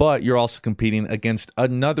 But you're also competing against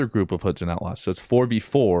another group of hoods and outlaws. So it's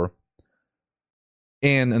 4v4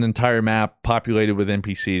 in an entire map populated with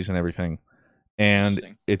NPCs and everything.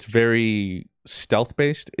 And it's very stealth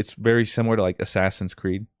based. It's very similar to like Assassin's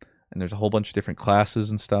Creed, and there's a whole bunch of different classes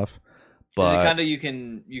and stuff. But is it kind of you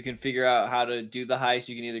can figure out how to do the heist.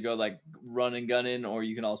 You can either go like run and gun in, or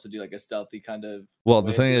you can also do like a stealthy kind of. Well,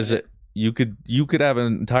 the thing is that you could have an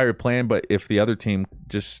entire plan, but if the other team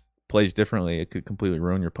just plays differently, it could completely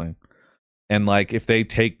ruin your plan. And like if they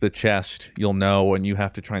take the chest, you'll know, and you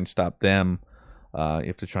have to try and stop them. You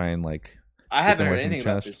have to try and like. I haven't heard anything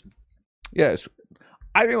about this. Yes,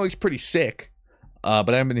 I think it looks pretty sick, but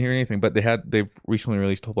I haven't been hearing anything. But they've recently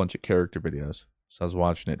released a whole bunch of character videos, so I was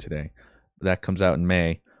watching it today. That comes out in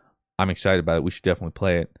May. I'm excited about it. We should definitely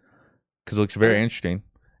play it because it looks very interesting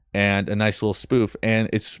and a nice little spoof. And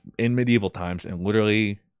it's in medieval times, and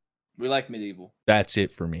literally, we like medieval. That's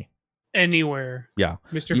it for me. Anywhere, yeah,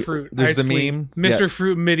 Mr. Fruit. There's the meme, Mr.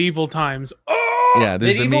 Fruit, medieval times. Oh, yeah,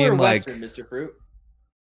 there's medieval the meme or like Western, Mr. Fruit,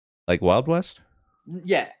 like Wild West.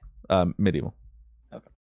 Yeah. Medieval. Okay.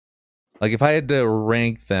 Like if I had to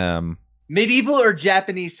rank them, medieval or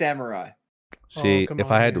Japanese samurai. See, if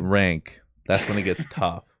I had to rank, that's when it gets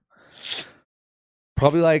tough.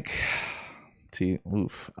 Probably like,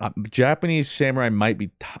 Japanese samurai might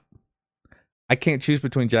be tough. I can't choose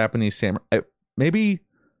between Japanese samurai. Maybe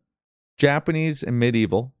Japanese and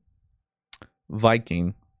medieval,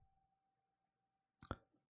 Viking,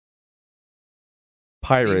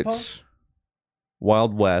 pirates. Steampunk?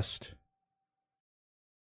 Wild West,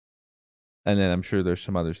 and then I'm sure there's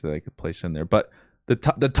some others that I could place in there. But the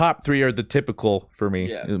top three are the typical for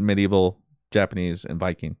me: medieval, Japanese, and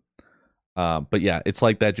Viking. But yeah, it's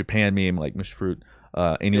like that Japan meme, like Mr. Fruit.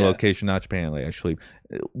 Any location, not Japan. Like actually,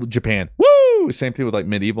 Japan. Woo! Same thing with like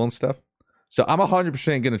medieval and stuff. So I'm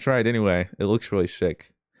 100% gonna try it anyway. It looks really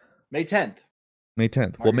sick. May 10th. May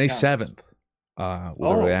 10th. Well, May 7th. With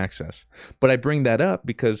early access. But I bring that up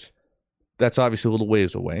because. That's obviously a little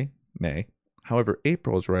ways away, May. However,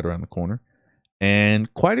 April is right around the corner.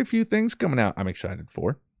 And quite a few things coming out I'm excited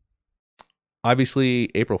for. Obviously,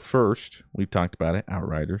 April 1st, we've talked about it,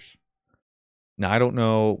 Outriders. Now, I don't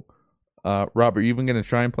know, Robert, you even going to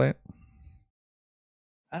try and play it?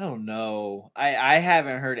 I don't know. I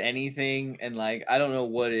haven't heard anything, and like I don't know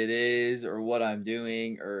what it is or what I'm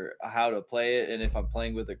doing or how to play it, and if I'm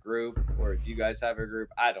playing with a group or if you guys have a group,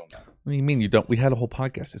 I don't know. What do you mean you don't? We had a whole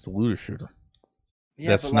podcast. It's a looter shooter.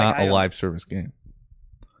 Yeah, that's not a live service game.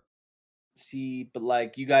 See, but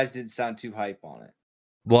like you guys didn't sound too hype on it.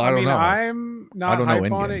 Well, I don't know. I'm not hype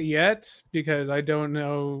on it yet because I don't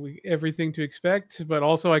know everything to expect, but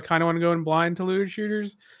also I kind of want to go in blind to looter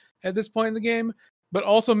shooters at this point in the game. But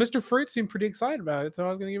also, Mr. Fruit seemed pretty excited about it, so I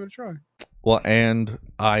was going to give it a try. Well, and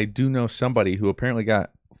I do know somebody who apparently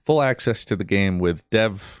got full access to the game with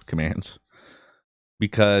dev commands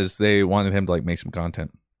because they wanted him to like make some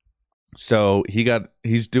content. So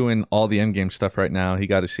he's doing all the in-game stuff right now. He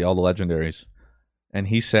got to see all the legendaries. And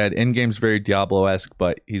he said in-game's very Diablo-esque,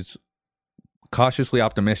 but he's cautiously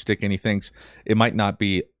optimistic, and he thinks it might not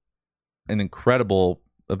be an incredible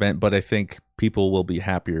event, but I think people will be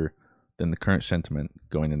happier than the current sentiment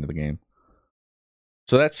going into the game.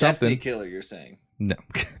 So that's Destiny something. Killer, you're saying? No.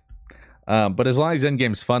 But as long as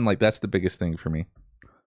endgame's fun, like that's the biggest thing for me.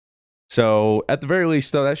 So at the very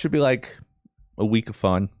least, though, that should be like a week of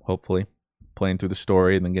fun, hopefully. Playing through the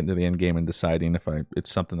story and then getting to the end game and deciding if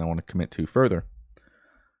it's something I want to commit to further.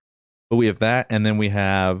 But we have that, and then we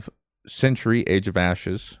have Century Age of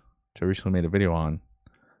Ashes, which I recently made a video on.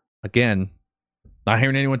 Again, not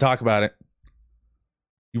hearing anyone talk about it.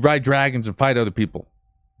 You ride dragons and fight other people.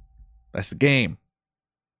 That's the game.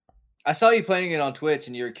 I saw you playing it on Twitch,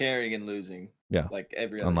 and you were carrying and losing. Yeah, like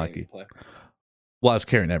every other unlucky. game you play. Well, I was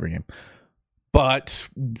carrying every game, but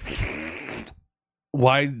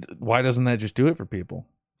Why doesn't that just do it for people?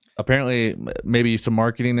 Apparently, maybe some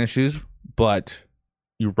marketing issues, but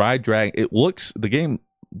you ride dragon. The game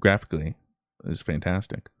graphically is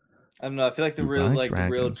fantastic. I don't know. I feel like the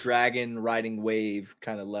real dragon riding wave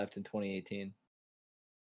kind of left in 2018.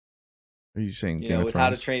 Are you saying with How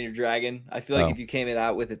to Train Your Dragon? I feel like if you came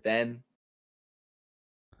out with it then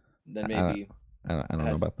maybe I don't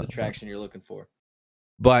know about the traction you're looking for.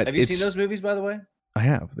 But have you seen those movies, by the way? I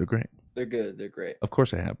have. They're great. They're good. They're great. Of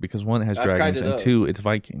course I have, because one has dragons and two, it's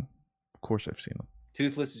Viking. Of course I've seen them.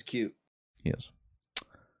 Toothless is cute. He is.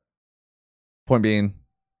 Point being,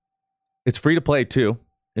 it's free to play too.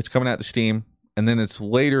 It's coming out to Steam, and then it's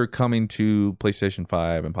later coming to PlayStation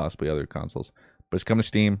 5 and possibly other consoles. But it's coming to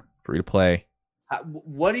Steam, free to play.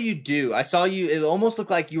 What do you do? I saw you. It almost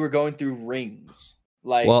looked like you were going through rings.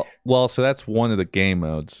 Well, so that's one of the game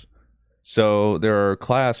modes. So there are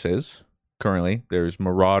classes currently. There's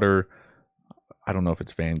Marauder. I don't know if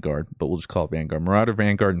it's Vanguard, but we'll just call it Vanguard. Marauder,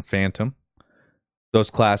 Vanguard, and Phantom. Those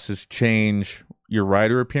classes change your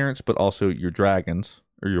rider appearance, but also your dragons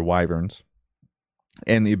or your wyverns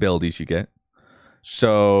and the abilities you get.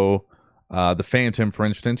 So the Phantom, for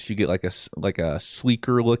instance, you get like a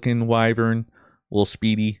sleeker looking wyvern, a little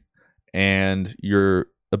speedy, and your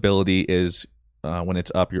ability is when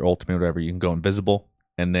it's up, your ultimate, whatever, you can go invisible,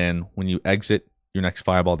 and then when you exit, your next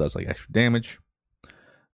fireball does like extra damage,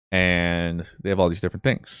 and they have all these different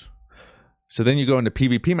things. So then you go into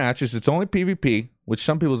PvP matches. It's only PvP, which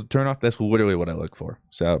some people turn off. That's literally what I look for.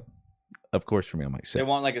 So, of course, for me, I might say they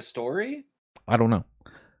want like a story. I don't know,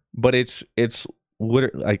 but it's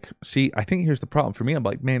literally like, see, I think here's the problem for me. I'm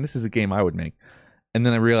like, man, this is a game I would make, and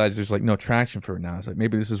then I realized there's like no traction for it now. It's like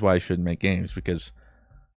maybe this is why I shouldn't make games, because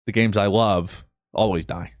the games I love always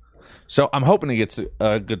die. So I'm hoping it gets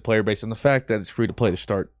a good player base, and the fact that it's free to play to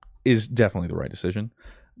start is definitely the right decision,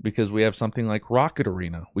 because we have something like Rocket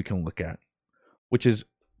Arena we can look at, which is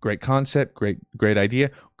great concept, great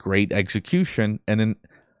idea, great execution, and then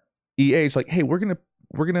EA is like, hey, we're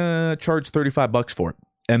gonna charge $35 for it,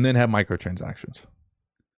 and then have microtransactions.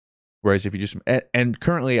 Whereas if you just and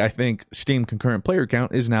currently, I think Steam concurrent player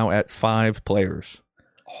count is now at 5 players,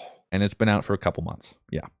 and it's been out for a couple months.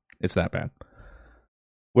 Yeah, it's that bad.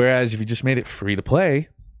 Whereas if you just made it free to play,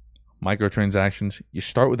 microtransactions, you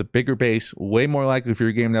start with a bigger base, way more likely for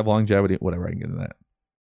your game to have longevity. Whatever, I can get into that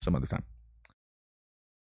some other time.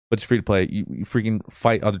 But it's free to play. You freaking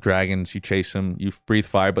fight other dragons. You chase them. You breathe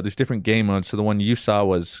fire. But there's different game modes. So the one you saw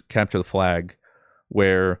was Capture the Flag,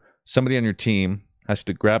 where somebody on your team has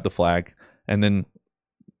to grab the flag and then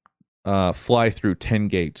fly through 10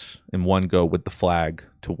 gates in one go with the flag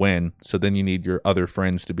to win. So then you need your other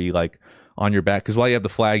friends to be like on your back. Because while you have the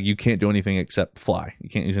flag, you can't do anything except fly. You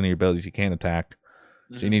can't use any of your abilities. You can't attack.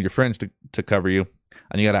 Mm-hmm. So you need your friends to cover you.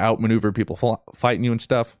 And you got to outmaneuver people fighting you and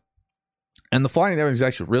stuff. And the flying and everything is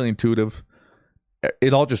actually really intuitive.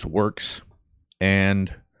 It all just works.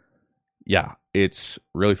 And yeah, it's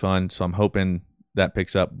really fun. So I'm hoping that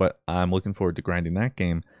picks up. But I'm looking forward to grinding that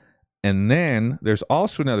game. And then there's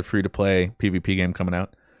also another free-to-play PvP game coming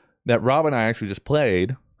out that Rob and I actually just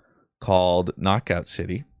played called Knockout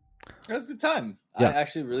City. That was a good time. Yeah. I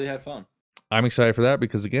actually really had fun. I'm excited for that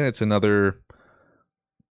because, again, it's another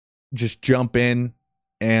just jump in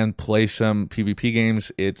and play some PvP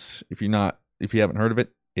games. It's if you haven't heard of it,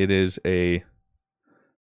 it is they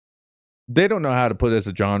don't know how to put it as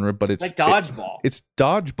a genre, but it's like dodgeball. It's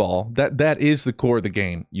dodgeball. That is the core of the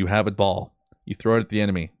game. You have a ball. You throw it at the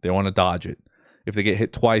enemy. They want to dodge it. If they get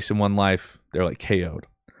hit twice in one life, they're like KO'd.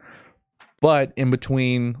 But in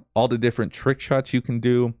between all the different trick shots you can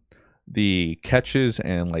do, the catches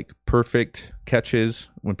and like perfect catches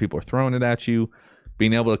when people are throwing it at you,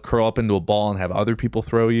 being able to curl up into a ball and have other people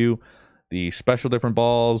throw you, the special different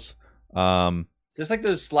balls. Just like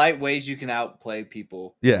those slight ways you can outplay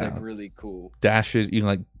people. Yeah. It's like really cool. Dashes. You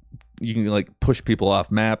can push people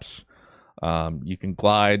off maps. You can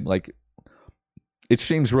glide. Like, it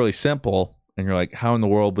seems really simple, and you're like, how in the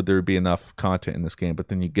world would there be enough content in this game? But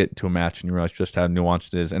then you get into a match and you realize just how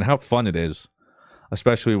nuanced it is and how fun it is,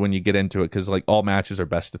 especially when you get into it, because like all matches are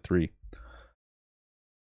best of 3.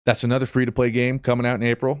 That's another free-to-play game coming out in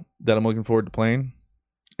April that I'm looking forward to playing.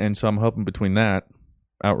 And so I'm hoping between that,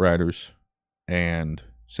 Outriders, and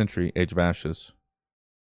Century, Age of Ashes,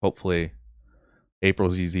 hopefully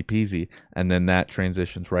April's easy peasy, and then that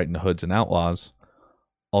transitions right into Hoods and Outlaws.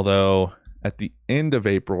 Although at the end of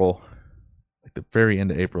April, like the very end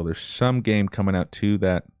of April, there's some game coming out too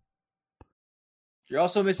that you're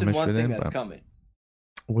also missing one thing that's coming.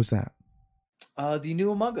 What was that? The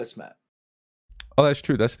new Among Us map. Oh, that's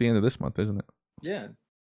true. That's the end of this month, isn't it? Yeah.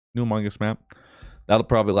 New Among Us map. That'll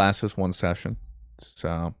probably last us one session.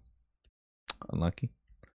 So unlucky,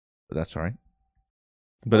 but that's all right.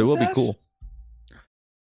 But it will be cool.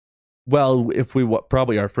 Well, if we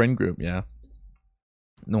probably our friend group, yeah.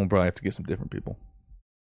 No, we'll probably have to get some different people.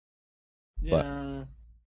 Yeah.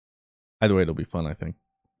 But either way, it'll be fun, I think.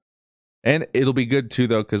 And it'll be good too,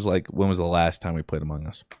 though, because like, when was the last time we played Among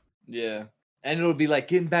Us? Yeah. And it'll be like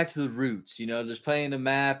getting back to the roots, just playing the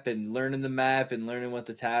map and learning what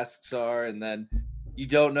the tasks are, and then you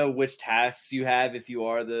don't know which tasks you have if you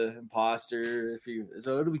are the imposter.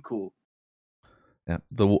 So it'll be cool. Yeah,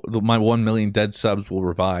 my 1 million dead subs will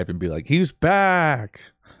revive and be like, he's back.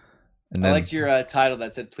 And I liked your title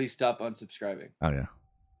that said, "Please stop unsubscribing." Oh yeah,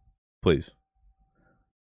 please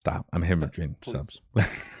stop. I'm hemorrhaging subs.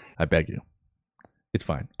 I beg you. It's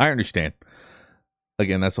fine. I understand.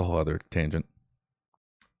 Again, that's a whole other tangent.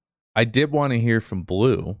 I did want to hear from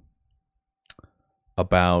Blue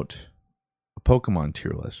about a Pokemon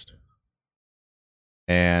tier list.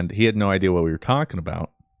 And he had no idea what we were talking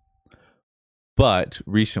about. But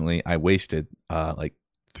recently, I wasted like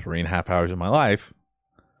 3.5 hours of my life.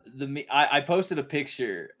 I posted a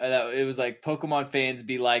picture that it was like Pokemon fans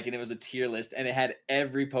be like, and it was a tier list, and it had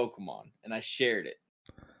every Pokemon, and I shared it.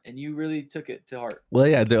 And you really took it to heart. Well,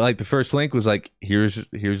 yeah, like the first link was like, here's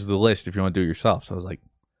the list if you want to do it yourself. So I was like,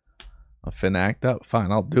 I'm finna act up.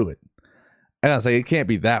 Fine, I'll do it. And I was like, it can't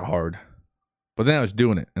be that hard. But then I was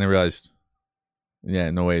doing it, and I realized, yeah,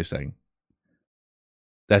 no, wait a second.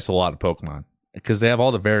 That's a lot of Pokemon. Because they have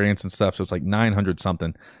all the variants and stuff, so it's like 900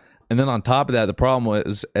 something. And then on top of that, the problem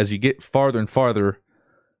was, as you get farther and farther,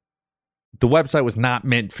 the website was not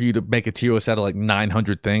meant for you to make a tier list out of like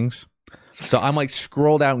 900 things. So I'm like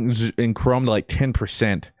scrolled out in Chrome to like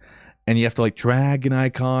 10%, and you have to like drag an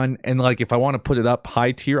icon, and like if I want to put it up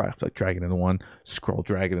high tier, I have to like drag it into one, scroll,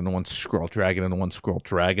 drag it into one, scroll, drag it into one, scroll,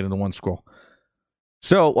 drag it into one, scroll.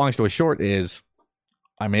 So long story short is,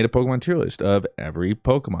 I made a Pokemon tier list of every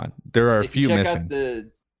Pokemon. There are a few missing. Check out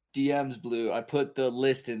the DMs, Blue. I put the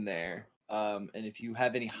list in there. And if you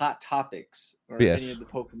have any hot topics or any of the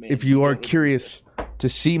Pokemon, if you are curious to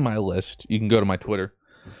see my list, you can go to my Twitter.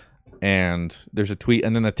 And there's a tweet,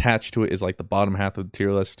 and then attached to it is like the bottom half of the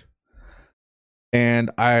tier list.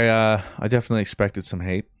 And I definitely expected some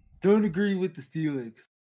hate. Don't agree with the Steelix.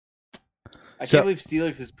 I can't believe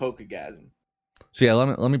Steelix is Pokegasm. So yeah,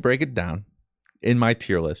 let me break it down. In my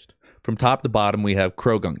tier list, from top to bottom, we have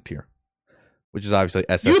Krogunk tier, which is obviously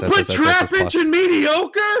SS. You put Trapinch in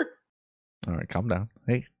mediocre? All right, calm down.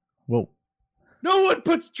 Hey, whoa. No one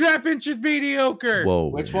puts Trapinch in mediocre. Whoa.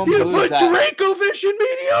 Which one? You put Dracovish in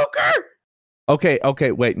mediocre?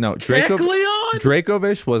 Okay, wait, no.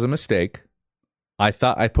 Dracovish was a mistake. I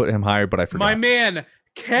thought I put him higher, but I forgot. My man,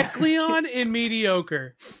 Kecleon in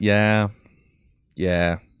mediocre. Yeah.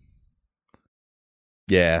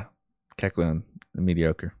 Kecleon,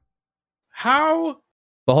 mediocre. How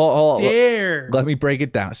But dare? Let me break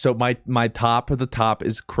it down. So my top of the top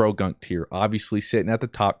is Krogunk tier. Obviously sitting at the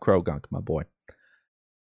top, Krogunk, my boy.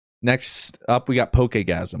 Next up, we got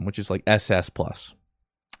Pokegasm, which is like SS+.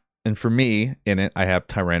 And for me, in it, I have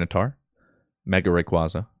Tyranitar, Mega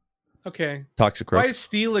Rayquaza. Okay. Toxicroak. Why is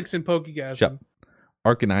Steelix in Pokegasm? Yep.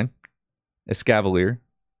 Arcanine, Escavalier,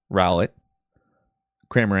 Rowlet,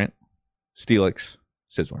 Cramorant, Steelix,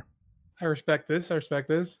 Sizzler. I respect this.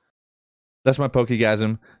 That's my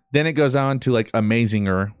Pokegasm. Then it goes on to like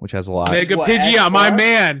Amazinger, which has a lot. Mega Pidgeot, my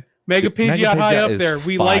man. Mega Pidgeot high up there.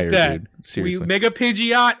 We fire, like that. Dude. Seriously. Mega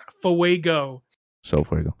Pidgeot, Fuego. So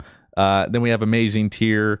Fuego. Then we have Amazing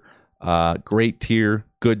tier, Great tier,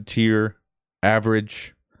 Good tier,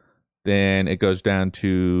 Average. Then it goes down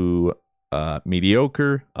to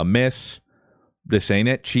Mediocre, a Miss, This Ain't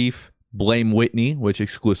It, Chief, Blame Whitney, which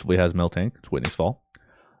exclusively has Miltank. It's Whitney's fault.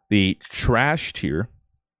 The Trash tier.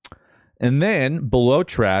 And then below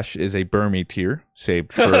Trash is a Burmy tier,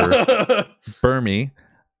 saved for Burmy,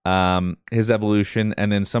 his evolution,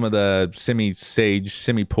 and then some of the Semi-Sage,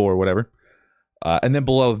 Semi-Poor, whatever. And then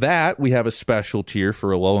below that, we have a special tier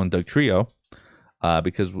for Alolan Dugtrio,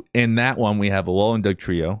 because in that one, we have Alolan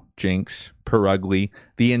Dugtrio, Jinx, Purugly,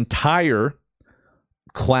 the entire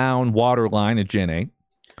clown water line of Gen 8.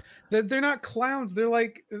 They're not clowns. They're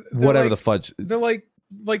like... whatever the fudge. They're like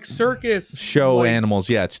circus show animals.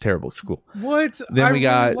 Yeah, it's terrible. It's cool. What? Then we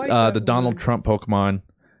got the Donald Trump Pokemon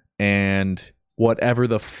and whatever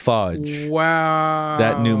the fudge. Wow.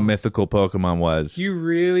 That new mythical Pokemon was. You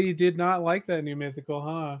really did not like that new mythical,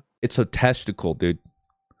 huh? It's a testicle, dude.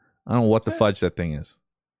 I don't know what the fudge that thing is.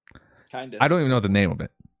 Kind of. I don't even know the name of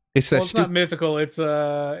it. It's it's not mythical. It's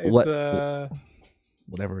whatever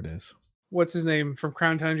it is. What's his name from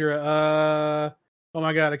Crown Tundra? Oh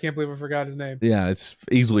my god, I can't believe I forgot his name. Yeah, it's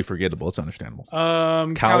easily forgettable. It's understandable.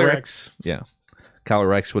 Calyrex. Yeah.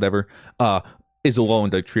 Calyrex, whatever. Is a low in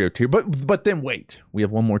the trio tier. But then wait. We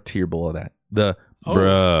have one more tier below that. The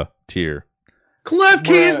bruh tier. Klefki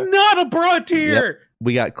is not a bruh tier. Yep.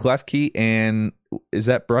 We got Klefki and is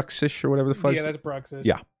that Bruxish or whatever the fuck? Yeah, that's Bruxish.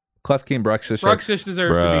 Yeah. Klefki and Bruxish. Bruxish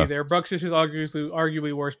deserves to be there. Bruxish is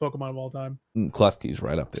arguably worst Pokemon of all time. Klefki's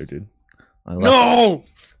right up there, dude. No!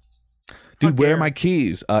 Dude, where are my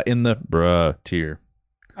keys? In the bruh tier.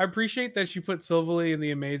 I appreciate that you put Silvally in the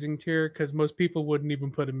amazing tier because most people wouldn't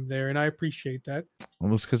even put him there, and I appreciate that.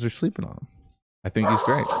 Almost because they're sleeping on him. I think he's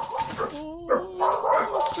great.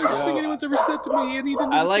 First thing anyone's ever said to me, and he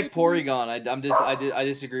didn't. I like Porygon. I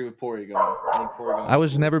disagree with Porygon. I think Porygon. I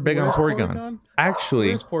was never big on Porygon. Actually,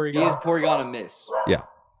 Where's Porygon? He is Porygon a miss. Yeah.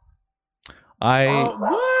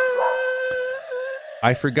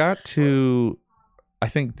 I forgot to, I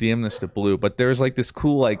think DM this to Blue, but there's like this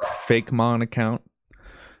cool like Fakemon account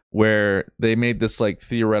where they made this like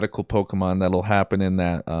theoretical Pokemon that'll happen in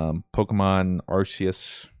that Pokemon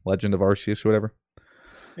Arceus, Legend of Arceus or whatever.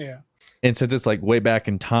 Yeah. And since it's like way back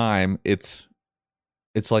in time, it's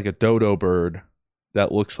like a dodo bird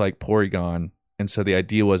that looks like Porygon. And so the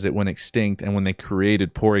idea was it went extinct, and when they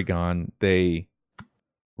created Porygon, they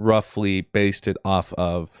roughly based it off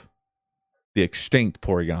of the extinct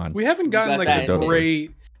Porygon. We haven't gotten like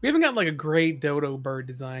a great dodo bird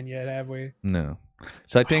design yet, have we? No.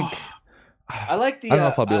 So I think I like the. I don't know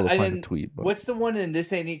if I'll be able to find a tweet. But. What's the one in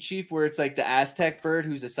This Ain't It Chief where it's like the Aztec bird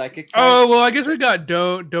who's a psychic type? Oh well, I guess we got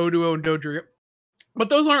Doduo and Dodrio, but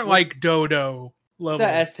those aren't like Dodo level.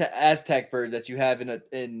 It's that Aztec bird that you have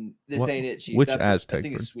in This Ain't It Chief. Which that, Aztec I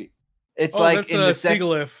think bird? It's sweet. It's like that's in the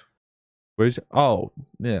Sigilyph. Where's it? Oh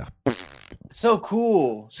yeah. So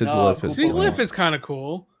cool. Sigilyph is kind of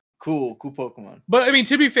cool. Cool Pokemon. But I mean,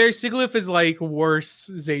 to be fair, Sigilyph is like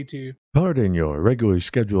worse Zaytu. Pardon your regularly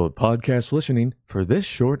scheduled podcast listening for this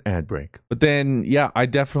short ad break. But then, yeah, I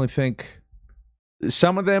definitely think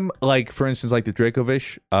some of them, like for instance, like the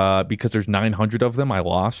Dracovish, because there's 900 of them, I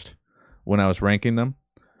lost when I was ranking them.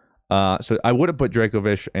 So I would have put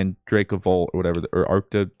Dracovish and Dracovol or whatever, or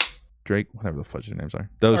Arcta Drake, whatever the fudge their names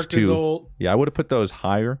are. Those two. Yeah, I would have put those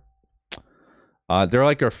higher. They're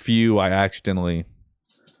like a few I accidentally.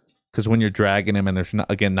 Because when you're dragging him and there's not,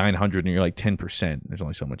 again 900 and you're like 10%, there's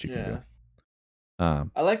only so much you can do.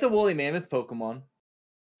 I like the woolly mammoth Pokemon.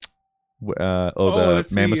 The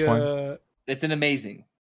mammoth swine. It's an amazing.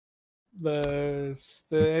 The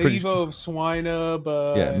Evo of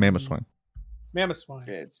Swinub. Yeah, mammoth swine. Mammoth swine.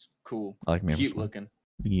 Okay, it's cool. I like mammoth Cute swine. looking.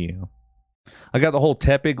 Yeah. I got the whole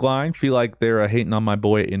Tepig line. Feel like they're hating on my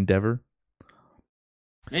boy Endeavor.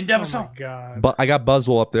 Endeavor Oh my god. But I got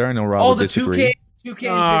Buzzwole up there. I know Rob will disagree.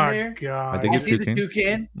 Toucan's in there. God. I think it's the Toucan.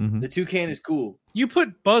 Toucan? Mm-hmm. The Toucan is cool. You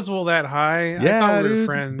put Buzzwole that high? Yeah, I thought we dude. were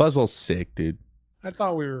friends. Buzzwole's sick, dude. I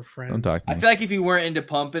thought we were friends. Don't talk to me. I feel like if you weren't into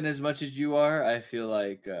pumping as much as you are, I feel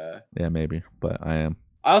like... yeah, maybe, but I am.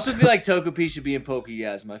 I also feel like Togepi should be in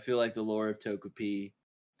Pokegasm. I feel like the lore of Togepi...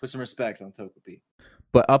 Put some respect on Togepi.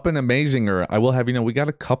 But up in Amazinger, I will have you know, we got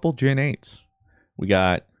a couple Gen 8s. We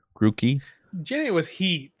got Grookey. Gen 8 was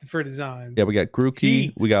heat for design. Yeah, we got Grookey.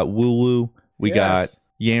 Heat. We got Wooloo. We got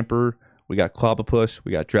Yes. Yamper. We got Clobbopus.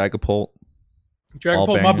 We got Dragapult.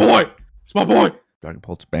 Dragapult, my boy. It's my boy.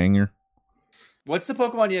 Dragapult's banger. What's the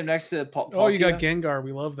Pokemon you have next to Palkia? Oh, you got Gengar.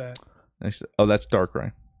 We love that. Oh, that's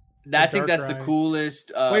Darkrai. I think that's Darkrai. the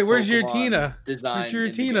coolest. Wait, where's Pokemon Giratina? Design. Where's in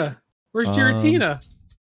the game. Giratina? Where's Giratina?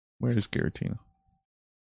 Where is Giratina?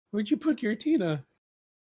 Where'd you put Giratina?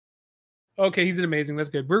 Okay, he's an amazing.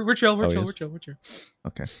 That's good. We're chill. We're chill.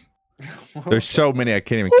 Okay. There's so many I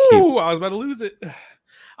can't even Ooh, I was about to lose it.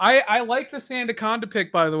 I like the Sandaconda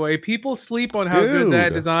pick, by the way. People sleep on how good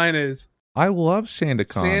that design is. I love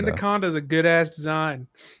Sandaconda. Sandaconda is a good ass design.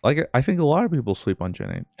 Like I think a lot of people sleep on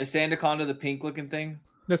Gen 8. Is Sandaconda the pink looking thing?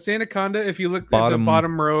 The Sandaconda, if you look at the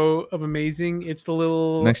bottom row of Amazing, it's the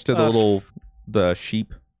little next to the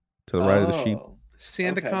sheep to the right of the sheep.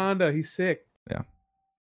 Sandaconda, okay. He's sick. Yeah.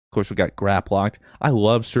 Of course, we got Graplocked. I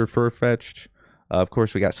love Sir Furfetch'd. Of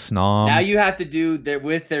course, we got Snom. Now you have to do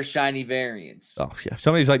with their shiny variants. Oh yeah.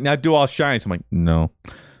 Somebody's like, now do all shinies. I'm like, no.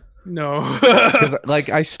 Because like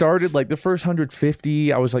I started like the first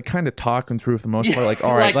 150, I was like kind of talking through for the most part. Like,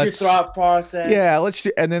 all right, like your thought process. Yeah, let's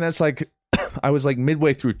do. And then it's like, I was like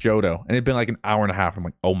midway through Johto, and it'd been like an hour and a half. I'm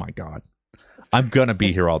like, oh my god, I'm gonna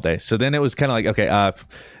be here all day. So then it was kind of like, okay,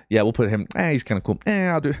 yeah, we'll put him. He's kind of cool.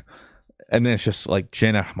 I'll do. And then it's just like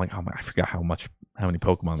Jenna. I'm like, oh my, I forgot how many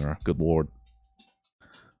Pokemon there are. Good lord.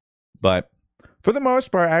 But for the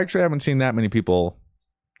most part, I actually haven't seen that many people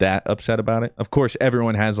that upset about it. Of course,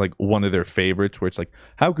 everyone has like one of their favorites where it's like,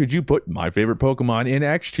 how could you put my favorite Pokemon in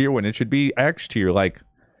X tier when it should be X tier? Like,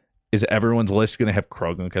 is everyone's list going to have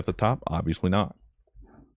Krogunk at the top? Obviously not.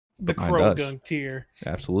 The But mine does. Krogunk tier.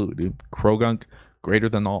 Absolutely, dude. Krogunk, greater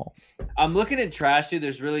than all. I'm looking at trash, dude.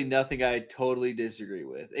 There's really nothing I totally disagree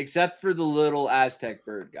with, except for the little Aztec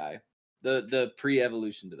bird guy, the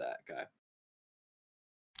pre-evolution to that guy.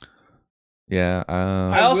 Yeah.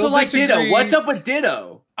 I also like Ditto. What's up with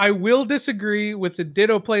Ditto? I will disagree with the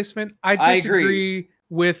Ditto placement. I disagree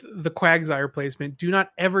with the Quagsire placement. Do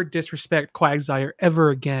not ever disrespect Quagsire ever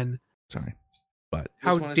again. Sorry, but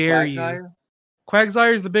how dare you?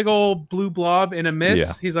 Quagsire is the big old blue blob in a mist.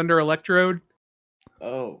 Yeah. He's under Electrode.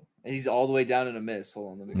 Oh, he's all the way down in a mist.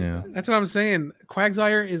 Hold on, let me get that. That's what I'm saying.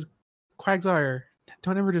 Quagsire is Quagsire.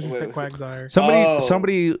 Don't ever disrespect Quagsire.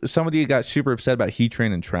 Somebody got super upset about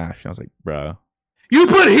Heatran and trash. And I was like, bro, you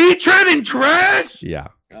put Heatran in trash? Yeah.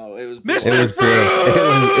 Oh, it was blue. It was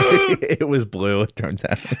blue. It was blue. It turns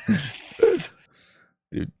out.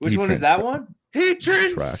 Dude, which one is that one?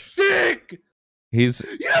 Heatran's sick. You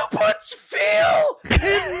put Phil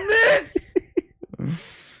in this.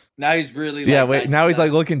 Now he's really now he's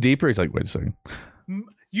like looking deeper. He's like, wait a second.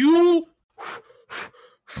 You.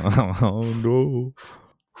 Oh no!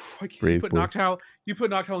 You put Noctowl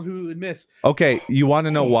in who would miss. Okay, you want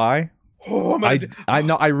to know why? I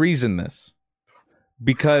know. I reason this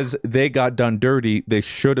because they got done dirty. They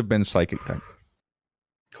should have been Psychic type.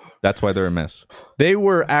 That's why they're a miss. They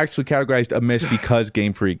were actually categorized a miss because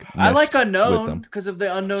Game Freak. I like Unknown because of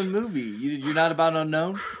the Unknown movie. You're not about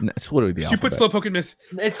Unknown. No, it's literally the alphabet. You put Slowpoke in miss.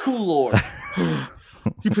 It's cool lore.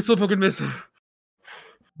 You put Slowpoke in miss.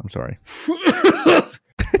 I'm sorry.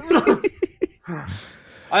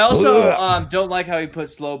 I also don't like how he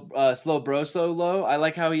put slow bro so low. I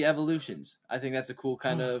like how he evolutions. I think that's a cool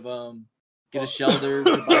kind of get a shelter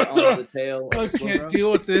to bite onto the tail. I can't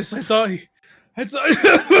deal with this. I thought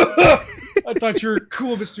you were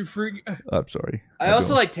cool, Mr. Freak. I'm sorry. I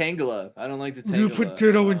also like Tangela. I don't like the Tangela. You put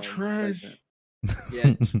Ditto in trash.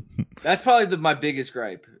 Yeah, that's probably my biggest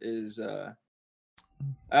gripe. Is I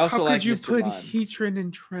also how like could you Mr. put Bond. Heatran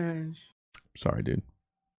in trash? Sorry, dude.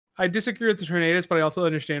 I disagree with the Tornadus, but I also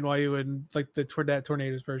understand why you would like that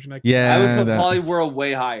Tornadus version. I would put Poliwhirl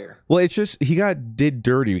way higher. Well, it's just he did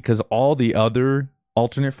dirty because all the other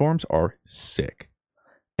alternate forms are sick,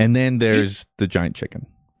 and then there's the giant chicken.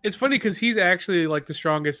 It's funny because he's actually like the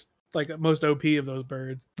strongest, like most OP of those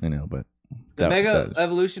birds. I know, but the Mega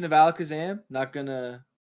Evolution of Alakazam, not gonna,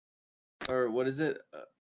 or what is it?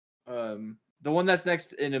 The one that's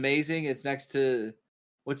next in Amazing. It's next to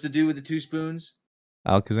what's the dude with the 2 spoons?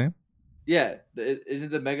 Alakazam? Yeah.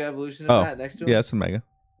 Isn't the Mega Evolution of that next to him? Yeah, it's a Mega.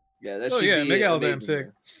 Yeah, that should be Mega Alakazam sick.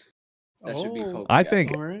 That should be Pokemon.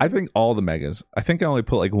 I think all the Megas. I think I only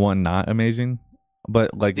put like one not amazing.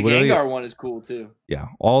 But like the Gengar one is cool too. Yeah.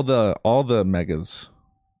 All the Megas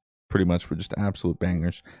pretty much were just absolute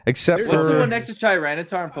bangers. Except what's the one next to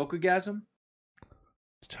Tyranitar and Pokegasm?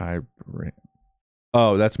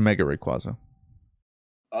 Oh, that's Mega Rayquaza.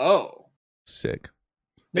 Oh. Sick.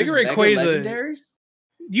 Mega Rayquaza. Legendaries?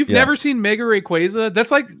 You've never seen Mega Rayquaza? That's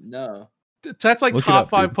like That's like top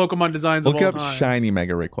 5 Pokemon designs of all time. Look up shiny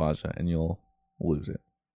Mega Rayquaza and you'll lose it.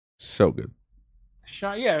 So good.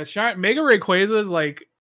 Mega Rayquaza is like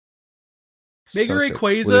Mega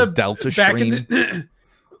Rayquaza Delta Stream. Back in the,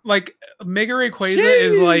 like Mega Rayquaza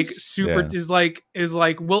is like super is like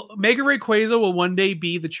Mega Rayquaza will one day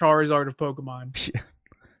be the Charizard of Pokemon. Yeah.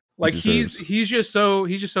 Like he's just so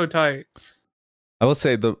tight. I will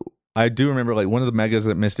say I do remember like one of the Megas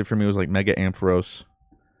that missed it for me was like Mega Ampharos.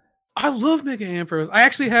 I love Mega Ampharos. I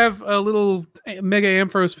actually have a little Mega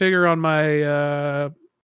Ampharos figure on my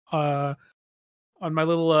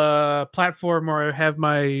little platform where I have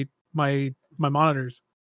my monitors.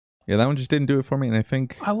 Yeah, that one just didn't do it for me, and I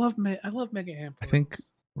think I love Mega Ampharos. I think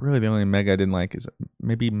really the only Mega I didn't like is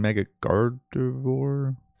maybe Mega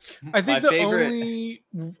Gardevoir. I think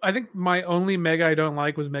my only Mega I don't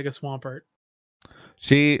like was Mega Swampert.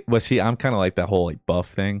 See, I'm kind of like that whole like buff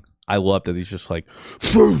thing. I love that he's just like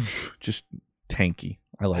just tanky.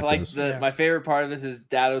 I like those. My favorite part of this is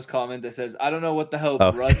Dado's comment that says, "I don't know what the hell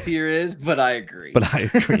Bruttier is, but I agree." But I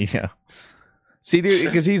agree, yeah. See, dude,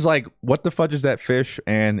 because he's like, "What the fudge is that fish?"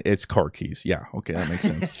 And it's car keys. Yeah, okay, that makes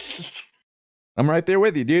sense. I'm right there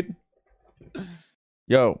with you, dude.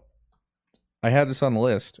 Yo, I had this on the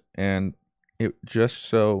list, and it just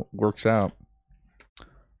so works out.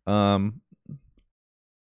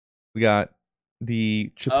 We got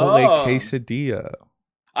the Chipotle quesadilla.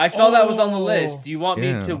 I saw that was on the list. Do you want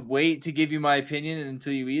Yeah. me to wait to give you my opinion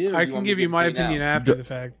until you eat it? Or I do you can want me give to you my it now? opinion after the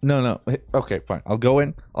fact. No. Okay, fine. I'll go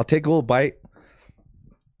in. I'll take a little bite.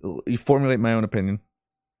 You formulate my own opinion.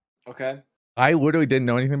 Okay. I literally didn't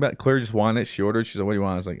know anything about it. Claire just wanted it. She ordered. She said, "What do you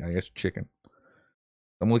want?" I was like, "I guess chicken."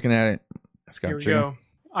 I'm looking at it. It's got Here we chicken. go.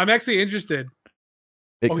 I'm actually interested.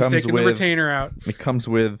 It He's comes taking with the retainer out. It comes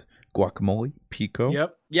with guacamole, pico.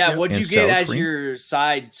 Yep. Yeah, Yep. what'd you And get sour as cream? your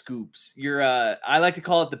side scoops? Your I like to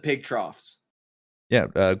call it the pig troughs.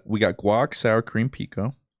 Yeah, we got guac, sour cream,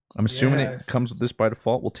 pico. I'm assuming Yes. it comes with this by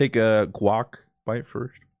default. We'll take a guac bite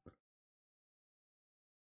first.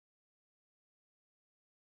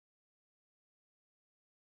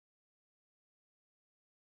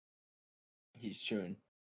 He's chewing.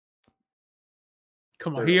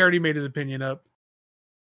 Come on, he already made his opinion up.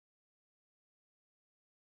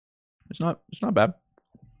 It's not bad.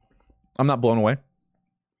 I'm not blown away.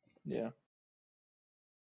 Yeah.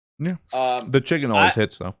 Yeah. The chicken always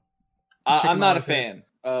hits though. I'm not a always hits. fan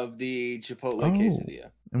of the Chipotle Oh.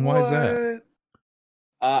 quesadilla. And why is that?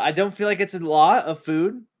 I don't feel like it's a lot of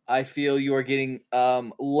food. I feel you are getting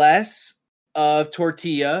less of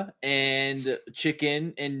tortilla and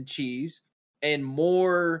chicken and cheese and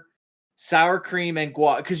more sour cream and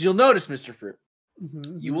guac. Because you'll notice, Mr. Fruit,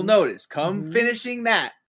 you will notice, finishing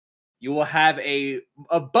that, you will have a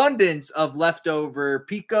abundance of leftover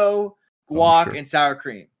pico, guac, sure. and sour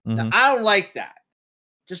cream. Now, I don't like that.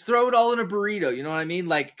 Just throw it all in a burrito. You know what I mean?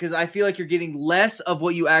 Like, because I feel like you're getting less of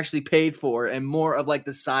what you actually paid for and more of like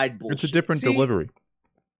the side bullshit. It's a different delivery.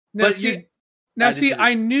 Now, But see, you- now, I see,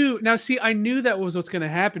 disagree. I knew that was what's going to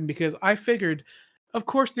happen because I figured, of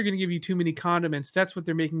course, they're going to give you too many condiments. That's what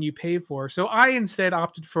they're making you pay for. So I instead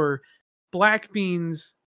opted for black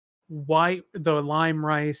beans, the lime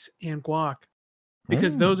rice, and guac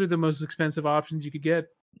because those are the most expensive options you could get.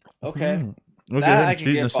 Okay. Look That at I him can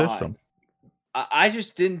cheating get the behind. system. I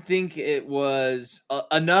just didn't think it was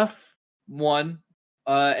enough, one.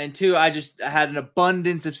 And two, I just had an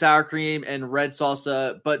abundance of sour cream and red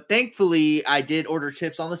salsa. But thankfully, I did order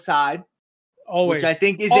chips on the side, Always. which I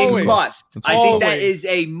think is Always. a must. That's I think that always. is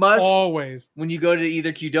a must Always. when you go to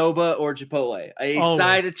either Qdoba or Chipotle. A Always.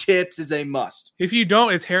 side of chips is a must. If you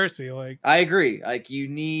don't, it's heresy. Like, I agree. Like, you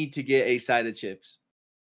need to get a side of chips.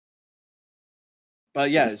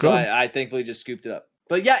 But yeah, It's so good. I thankfully just scooped it up.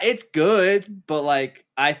 But yeah, it's good. But like,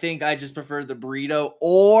 I think I just prefer the burrito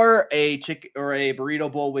or a chicken or a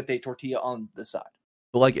burrito bowl with a tortilla on the side.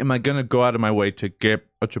 But like, am I gonna go out of my way to get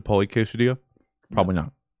a Chipotle quesadilla? Probably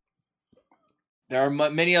not. There are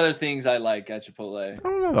many other things I like at Chipotle. I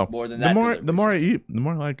don't know. More than the that more delivery the more I system. eat, the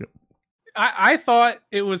more I like it. I thought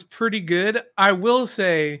it was pretty good. I will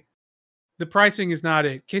say the pricing is not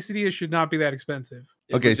it. Quesadillas should not be that expensive.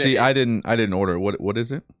 It Okay, was see, a- I didn't order. What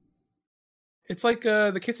is it? It's like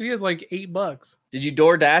the quesadilla is like $8. Did you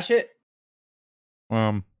DoorDash it?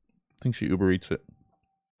 I think she Uber Eats it.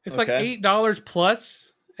 It's Okay. like $8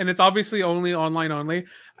 plus, and it's obviously only online only.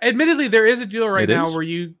 Admittedly, there is a deal right It now is?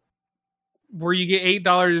 where you get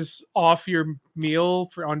 $8 off your meal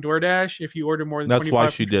on DoorDash if you order more than That's 25 why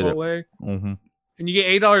from she did it. Chipotle. Mm-hmm. And you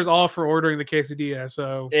get $8 off for ordering the quesadilla.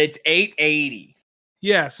 So It's $8.80.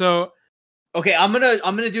 yeah, so Okay, I'm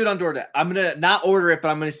gonna do it on DoorDash. I'm gonna not order it, but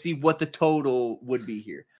I'm gonna see what the total would be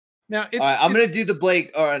here. now it's All right, I'm it's- gonna do the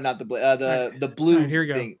Blake or not the Blake, the blue All right, here we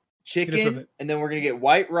go. thing. Hit us with Chicken, it. and then we're gonna get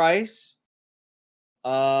white rice.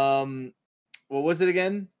 What was it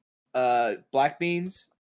again? Black beans.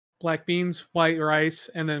 black beans, white rice,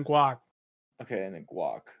 and then guac. Okay, and then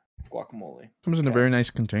guacamole. Comes in a Okay. very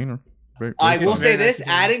nice container. Very, I very will cool. say very nice this: to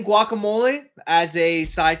do. adding guacamole as a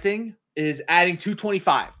side thing is adding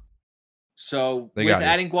 $2.25. So They with got you.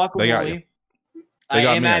 adding They got you. guacamole, I They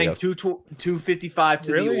got am me, I adding guess. $2.55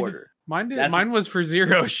 to Really? the order. Mine did. That's- Mine was for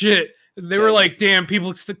zero. Shit. They Yeah, were like, this- "Damn,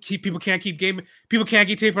 people can't keep gaming. People can't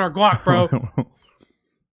keep taping our guac, bro."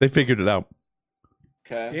 They figured it out.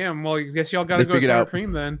 Okay. Damn. Well, I guess y'all got to They go with figured sour out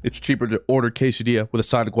cream then. it's cheaper to order quesadilla with a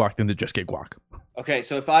side of guac than to just get guac. Okay,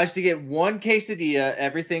 so if I was to get one quesadilla,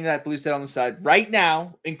 everything that Blue said on the side right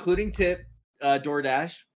now, including tip,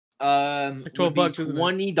 DoorDash, It's like $12 bucks, isn't it?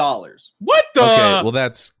 $20. What the? Okay, well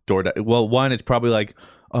that's DoorDash. Well, one, it's probably like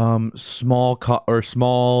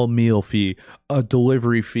small meal fee, a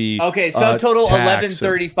delivery fee. Okay, subtotal tax,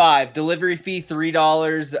 $11.35, delivery fee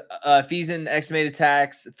 $3, fees and estimated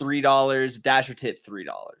tax $3, dasher tip $3.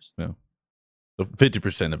 So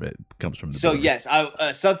 50% of it comes from the So delivery. yes,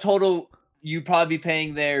 subtotal you'd probably be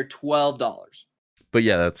paying there $12. But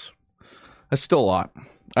yeah, that's still a lot.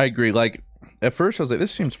 I agree. Like at first I was like,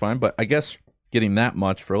 this seems fine, but I guess getting that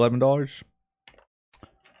much for $11,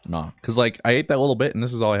 nah. Because like I ate that little bit and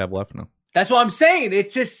this is all I have left now. That's what I'm saying.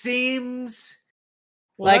 It just seems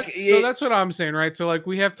like that's what I'm saying, right? So like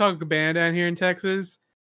we have Taco Cabana down here in Texas,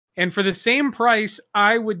 and for the same price,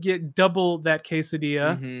 I would get double that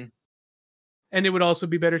quesadilla, and it would also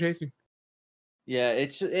be better tasting. Yeah,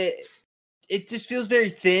 it just feels very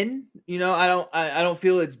thin. You know, I don't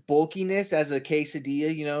feel its bulkiness as a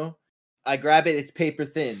quesadilla. You know, I grab it, it's paper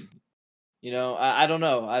thin. You know, I don't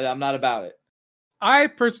know. I'm not about it. I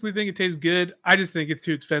personally think it tastes good. I just think it's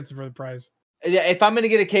too expensive for the price. Yeah, if I'm gonna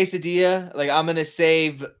get a quesadilla, like I'm gonna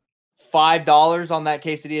save $5 on that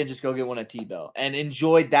quesadilla and just go get one at T-Bell and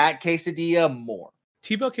enjoy that quesadilla more.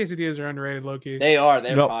 T-Bell quesadillas are underrated, low-key. They are.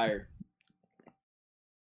 They're fire.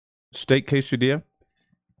 Steak quesadilla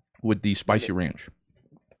with the spicy ranch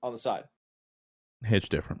on the side. Hits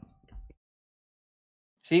different.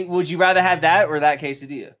 See, would you rather have that or that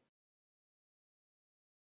quesadilla?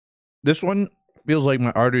 This one feels like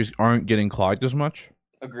my arteries aren't getting clogged as much.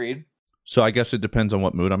 Agreed. So I guess it depends on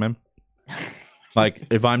what mood I'm in. Like,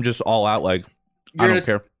 if I'm just all out, like, I don't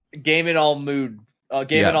care. Game it all mood.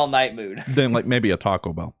 Game it all night mood. Then, like, maybe a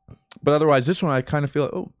Taco Bell. But otherwise, this one, I kind of feel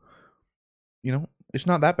like, oh, you know, it's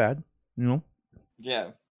not that bad, you know?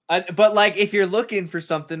 Yeah. But, like, if you're looking for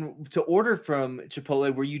something to order from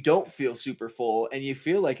Chipotle where you don't feel super full and you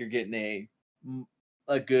feel like you're getting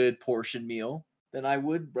a good portion meal, then I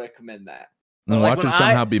would recommend that. And like watch it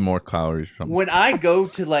somehow be more calories or something. When I go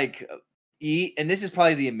to, like, eat, and this is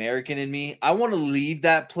probably the American in me, I want to leave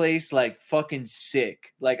that place like fucking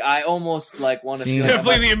sick. Like I almost like want to feel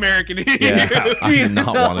definitely like the American in yeah, I do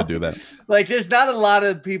not want to do that. Like there's not a lot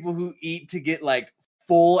of people who eat to get like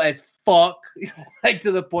full as fuck, like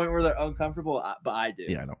to the point where they're uncomfortable, but I do.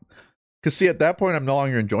 Yeah, I know. Because see, at that point, I'm no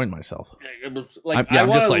longer enjoying myself. Like I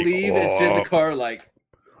want to leave and sit in the car like,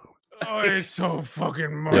 oh, it's so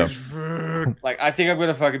fucking much food. Like I think I'm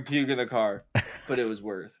gonna fucking puke in the car, but it was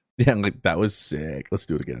worth. Yeah, like that was sick. Let's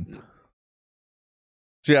do it again.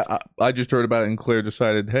 So yeah, I just heard about it, and Claire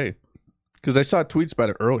decided, hey, because I saw tweets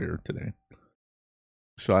about it earlier today.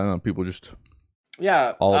 So I don't know, people just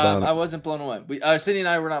all about it. I wasn't blown away. Sydney and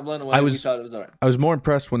I were not blown away. We thought it was alright. I was more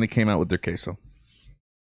impressed when they came out with their queso.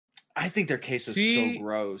 I think their queso is so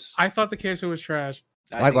gross. I thought the queso was trash.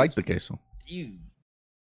 I like the queso. Ew.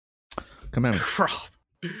 Come at me.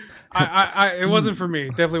 It wasn't for me.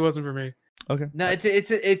 Definitely wasn't for me. Okay. No, it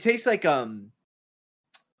tastes like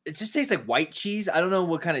it just tastes like white cheese. I don't know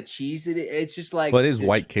what kind of cheese it is. It's just like it is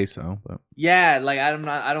white queso, but yeah, like I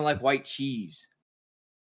don't like white cheese.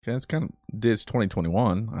 Okay, it's kind of it's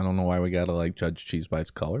 2021. I don't know why we gotta like judge cheese by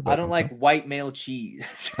its color. But I don't like white male cheese.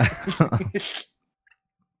 Oh,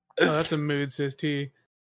 that's a mood, sis T.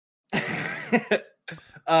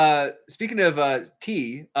 Speaking of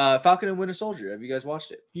T, Falcon and Winter Soldier. Have you guys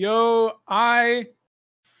watched it? Yo,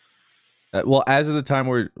 well, as of the time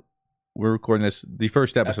we're recording this, the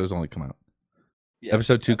first episode has only come out. Yes,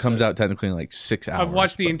 episode 2 comes out technically in like 6 hours. I've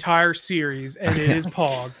watched the entire series, and it is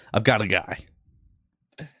Pog. I've got a guy.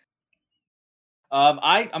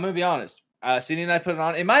 I'm gonna be honest. Cindy and I put it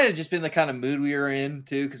on. It might have just been the kind of mood we were in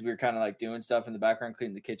too, because we were kind of like doing stuff in the background,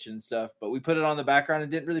 cleaning the kitchen and stuff. But we put it on the background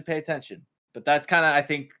and didn't really pay attention. But that's kind of, I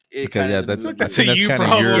think, that's a you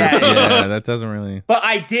problem. Yeah, that doesn't really. But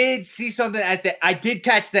I did see something I did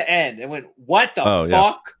catch the end and went, "What the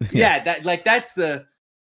fuck?" Yeah, that's the.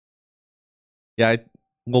 Yeah,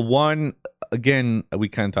 well, one again, we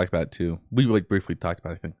kind of talked about it too. We like briefly talked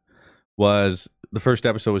about it, I think, was the first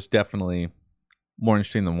episode was definitely more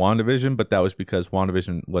interesting than WandaVision, but that was because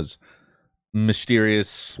WandaVision was mysterious,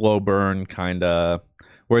 slow burn kind of,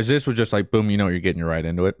 whereas this was just like boom, you know, you're getting right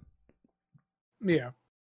into it. Yeah.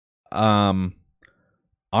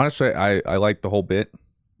 Honestly, I like the whole bit.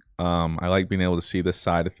 I like being able to see this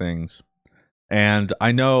side of things, and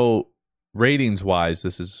I know ratings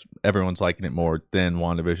wise, everyone's liking it more than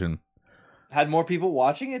WandaVision. Had more people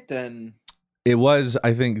watching it than it was.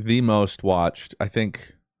 I think the most watched. I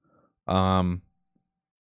think, Falcon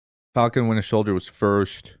Winter Soldier was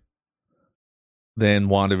first, then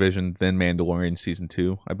WandaVision, then Mandalorian season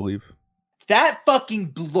 2, I believe. That fucking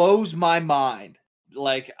blows my mind.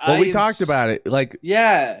 Like, well, we talked about it. Like,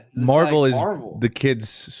 yeah, Marvel is the kids'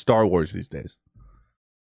 Star Wars these days.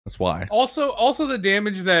 That's why. Also, the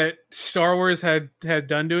damage that Star Wars had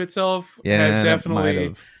done to itself has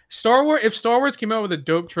definitely Star Wars. If Star Wars came out with a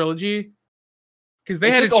dope trilogy, because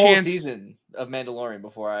they had a chance, whole season of Mandalorian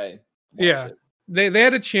before I watched it. They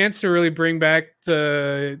had a chance to really bring back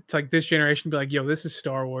this generation, be like, yo, this is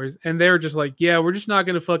Star Wars. And they were just like, yeah, we're just not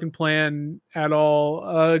going to fucking plan at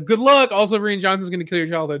all. Good luck. Also, Rian Johnson's going to kill your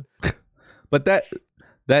childhood. But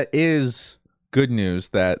that is good news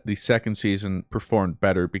that the second season performed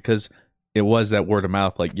better, because it was that word of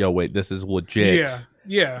mouth, like, yo, wait, this is legit.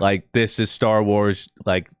 Yeah. Like, this is Star Wars.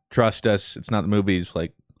 Like, trust us. It's not the movies.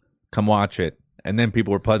 Like, come watch it. And then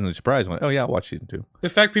people were pleasantly surprised. Like, oh, yeah, I'll watch season 2. The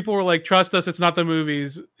fact people were like, trust us, it's not the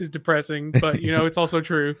movies, is depressing. But, it's also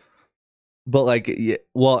true. But, like, yeah,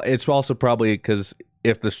 well, it's also probably because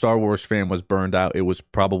if the Star Wars fan was burned out, it was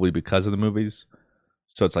probably because of the movies.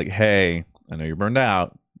 So it's like, hey, I know you're burned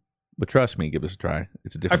out, but trust me, give us a try.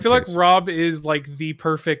 It's a different I feel pace. like Rob is like the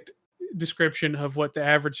perfect description of what the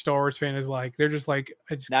average Star Wars fan is like. They're just like,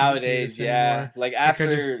 I just nowadays, anymore. Like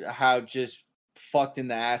after how just fucked in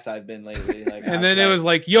the ass I've been lately. Like, and then it was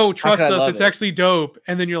like, yo, trust us, it's actually dope.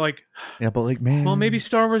 And then you're like, yeah, but like, man, well, maybe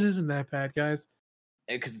Star Wars isn't that bad, guys.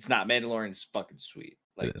 Because it's not. Mandalorian is fucking sweet.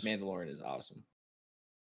 Like, Mandalorian is awesome.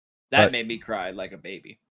 That made me cry like a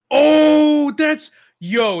baby. Oh,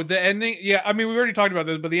 the ending. Yeah, I mean, we already talked about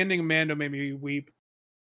this, but the ending of Mando made me weep.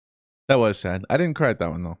 That was sad. I didn't cry at that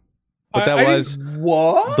one though. But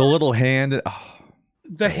what? The little hand. Oh,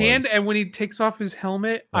 the hand, and when he takes off his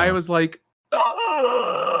helmet, I was like,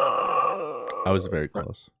 I was very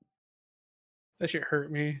close. That shit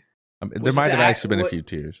hurt me. There might have actually been a few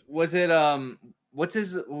tears. Was it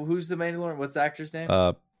who's the Mandalorian? What's the actor's name?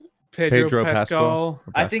 Pedro Pascal.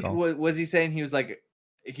 I think was he saying he was like,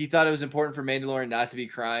 he thought it was important for Mandalorian not to be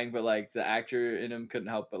crying, but like the actor in him couldn't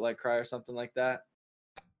help but like cry or something like that.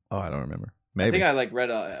 Oh, I don't remember. Maybe. I think I like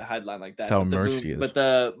read a headline like that. That's how immersed he is. But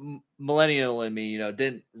the millennial in me,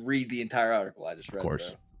 didn't read the entire article. I just read. Of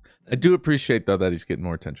course. I do appreciate though that he's getting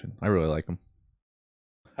more attention. I really like him.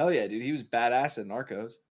 Hell yeah, dude! He was badass in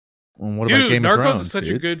Narcos. Well, what about Game of Thrones? Narcos is such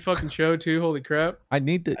a good fucking show too. Holy crap! I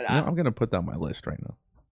need to. I'm gonna put that on my list right now.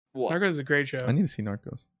 What? Narcos is a great show. I need to see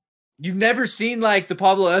Narcos. You've never seen like the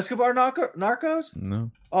Pablo Escobar Narcos?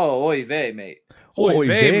 No. Oh, oy vey, mate. Oy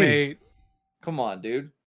vey, mate. Come on,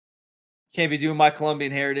 dude. Can't be doing my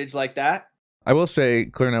Colombian heritage like that. I will say,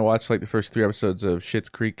 Claire and I watched like the first 3 episodes of Schitt's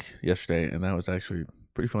Creek yesterday, and that was actually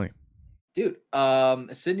pretty funny. Dude,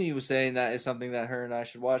 Sydney was saying that is something that her and I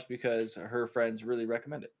should watch because her friends really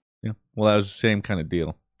recommend it. Yeah. Well, that was the same kind of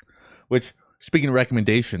deal. Which, speaking of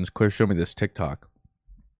recommendations, Claire showed me this TikTok.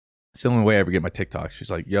 It's the only way I ever get my TikTok. She's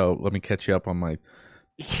like, yo, let me catch you up on my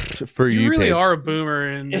For You really page. Are a boomer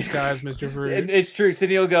in disguise, Mr. Fruit. It's true.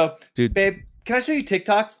 Sydney will go, dude, babe, can I show you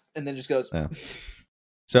TikToks? And then just goes. Yeah.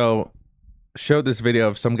 So, showed this video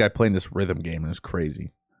of some guy playing this rhythm game, and it was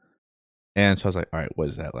crazy. And so I was like, all right, what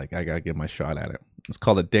is that? Like, I got to give my shot at it. It's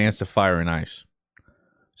called A Dance of Fire and Ice.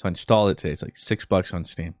 So I installed it today. It's like $6 on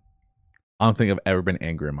Steam. I don't think I've ever been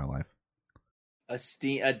angry in my life.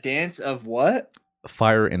 A dance of what?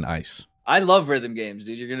 Fire and Ice. I love rhythm games,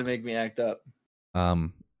 dude. You're going to make me act up.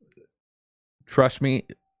 Trust me,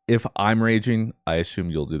 if I'm raging, I assume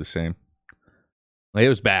you'll do the same. Like, it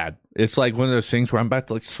was bad. It's like one of those things where I'm about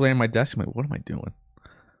to like slam my desk. I'm like, what am I doing?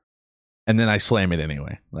 And then I slam it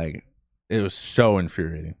anyway. Like, it was so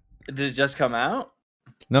infuriating. Did it just come out?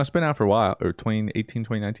 No, it's been out for a while, or 2018,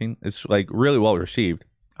 2019. It's like really well received.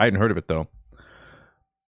 I hadn't heard of it though.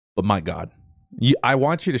 But my God, I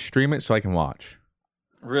want you to stream it so I can watch.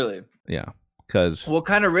 Really? Yeah, because what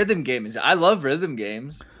kind of rhythm game is it? I love rhythm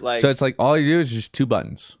games. Like, so it's like all you do is just 2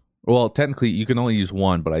 buttons. Well, technically you can only use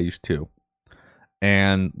 1, but I use 2.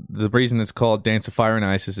 And the reason it's called Dance of Fire and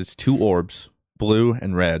Ice is it's 2 orbs, blue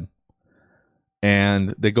and red.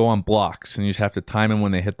 And they go on blocks, and you just have to time them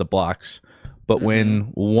when they hit the blocks. But when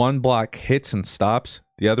one block hits and stops,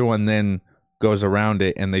 the other one then goes around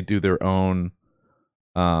it, and they do their own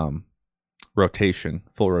rotation,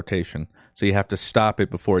 full rotation. So you have to stop it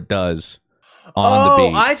before it does on the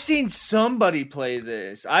beat. I've seen somebody play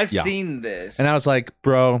this. I've seen this. And I was like,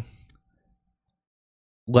 bro,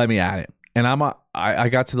 let me at it. And I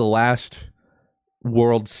got to the last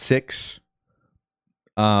World 6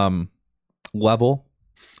 level,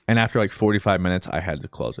 and after like 45 minutes I had to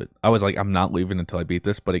close it. I was like, I'm not leaving until I beat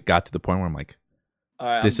this, but it got to the point where I'm like,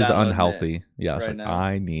 right, this is unhealthy. Yeah, I was like,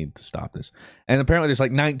 I need to stop this. And apparently there's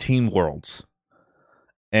like 19 worlds.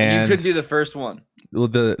 And you couldn't do the first one. Well,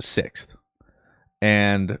 the 6th.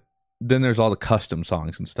 And then there's all the custom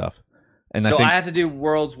songs and stuff. And so I have to do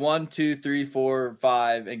worlds 1, 2, 3, 4,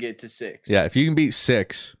 5 and get to 6. Yeah, if you can beat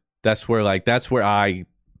 6, that's where I tapped.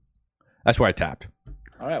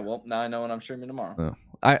 All right, well, now I know when I'm streaming tomorrow. No.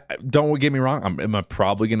 I don't get me wrong. Am I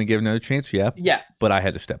probably going to give another chance? Yeah. Yeah. But I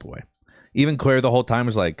had to step away. Even Claire the whole time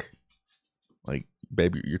was like,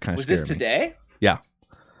 baby, you're kind of scaring me. Was this today? Yeah.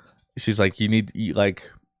 She's like,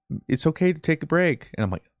 it's okay to take a break. And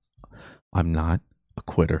I'm like, I'm not a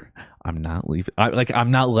quitter. I'm not leaving.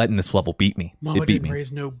 I'm not letting this level beat me. Mama it beat didn't me.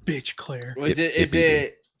 raise no bitch, Claire. Is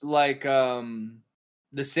it like the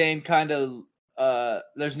same kind of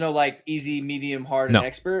there's no like easy, medium, hard, and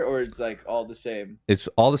expert, or it's like all the same. It's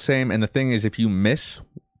all the same, and the thing is, if you miss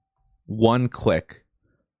one click,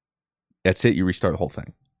 that's it. You restart the whole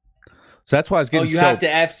thing. So that's why I was getting. You have to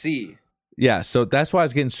FC. Yeah, so that's why I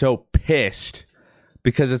was getting so pissed,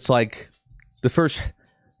 because it's like the first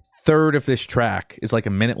third of this track is like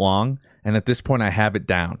a minute long, and at this point I have it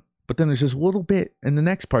down. But then there's this little bit in the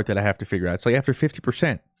next part that I have to figure out. It's like after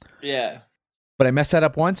 50%. Yeah. But I mess that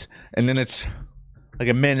up once, and then it's like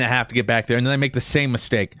a minute and a half to get back there, and then I make the same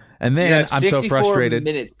mistake. And then I'm so frustrated. 64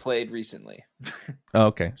 minutes played recently.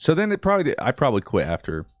 Okay. So then I probably quit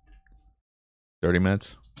after 30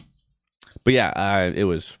 minutes. But yeah, it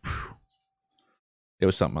was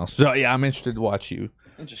something else. So yeah, I'm interested to watch you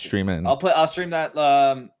stream it. I'll stream that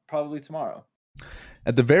probably tomorrow.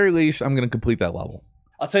 At the very least, I'm going to complete that level.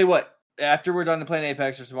 I'll tell you what. After we're done playing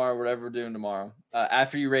Apex or tomorrow, whatever we're doing tomorrow,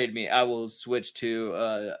 after you raid me, I will switch to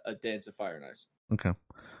a Dance of Fire and Ice. Okay.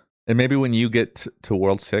 And maybe when you get to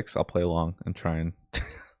World 6, I'll play along and try and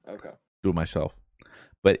do it myself.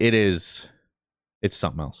 But it's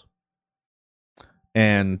something else.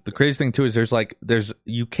 And the crazy thing too is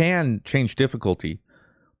you can change difficulty,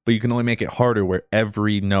 but you can only make it harder where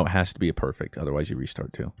every note has to be a perfect. Otherwise you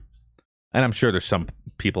restart too. And I'm sure there's some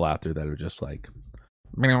people out there that are just like,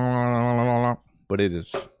 but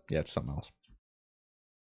it's something else.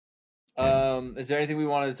 Is there anything we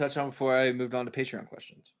wanted to touch on before I moved on to Patreon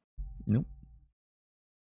questions? Nope.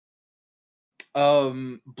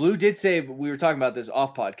 Blue did say, we were talking about this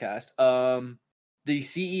off podcast. The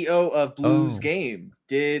CEO of Blue's Game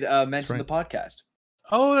did mention the podcast.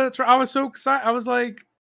 Oh, that's right. I was so excited. I was like,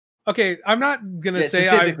 okay, I'm not gonna say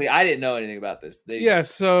specifically. I didn't know anything about this.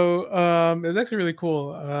 So it was actually really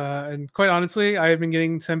cool. And quite honestly, I have been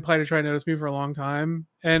getting Senpai to try to notice me for a long time.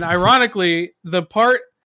 And ironically, the part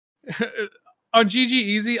on GG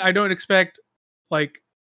Easy, I don't expect like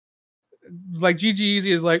GG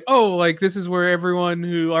Easy is like, oh, like this is where everyone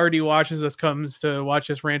who already watches us comes to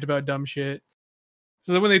watch us rant about dumb shit.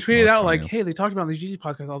 So then when they tweeted out like, hey, they talked about these GG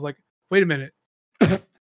podcasts, I was like, wait a minute.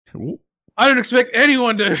 I don't expect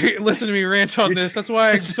anyone to listen to me rant on this. That's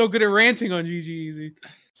why I'm so good at ranting on GG Easy.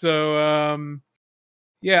 So,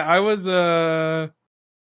 yeah, I was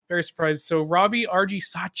very surprised. So Robbie RG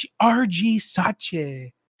Sache.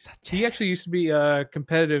 He actually used to be a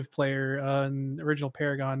competitive player in original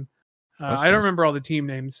Paragon. I don't remember all the team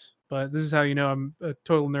names, but this is how you know I'm a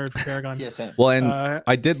total nerd for Paragon. TSM. Well, and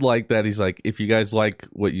I did like that. He's like, if you guys like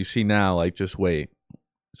what you see now, like, just wait.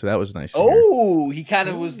 So that was nice. He kind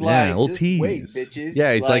of was like, little just tease. Wait, bitches.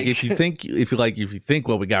 Yeah, he's like, if you think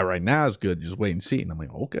what we got right now is good, just wait and see. And I'm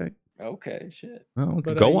like, okay, shit. Oh,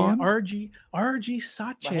 okay. Go on. RG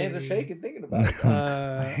Sache. My hands are shaking thinking about it.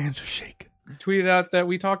 My hands are shaking. Tweeted out that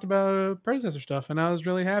we talked about predecessor stuff, and I was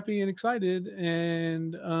really happy and excited.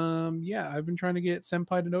 And yeah, I've been trying to get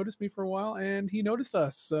Senpai to notice me for a while, and he noticed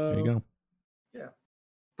us. So there you go. Yeah,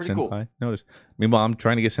 pretty Senpai cool. Notice. Meanwhile, I'm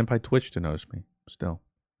trying to get Senpai Twitch to notice me still.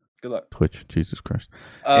 Good luck. Twitch, Jesus Christ.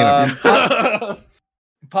 Papa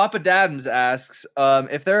Dadams asks,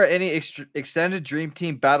 if there are any extended Dream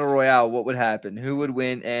Team Battle Royale, what would happen? Who would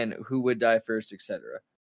win and who would die first, etc.?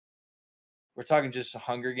 We're talking just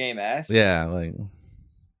Hunger Game-esque? Yeah, like...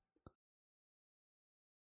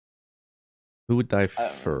 Who would die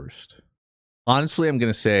first? Honestly, I'm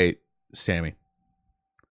going to say Sammy.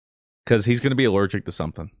 Because he's going to be allergic to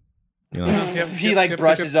something. You know? He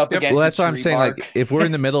brushes up against. Well, that's what I'm saying. Bark. Like, if we're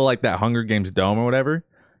in the middle of like that Hunger Games dome or whatever,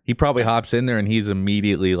 he probably hops in there and he's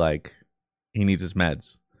immediately like, he needs his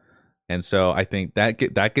meds, and so I think that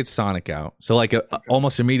gets Sonic out. So like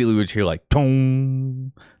almost immediately we would hear like,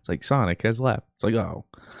 "Tong." It's like Sonic has left. It's like, oh.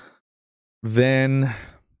 Then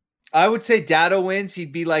I would say Dado wins.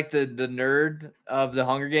 He'd be like the nerd of the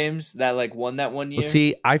Hunger Games that like won that one year. Well,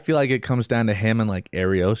 see, I feel like it comes down to him and like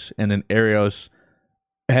Arios, and then Arios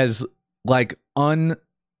has like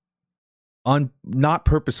not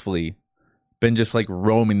purposefully been just like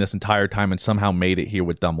roaming this entire time and somehow made it here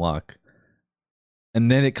with dumb luck. And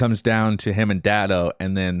then it comes down to him and Dado,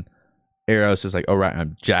 and then Arios is like, all right,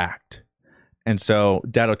 I'm jacked. And so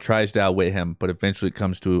Dado tries to outwit him, but eventually it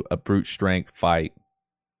comes to a brute strength fight.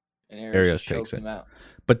 And Arios takes it.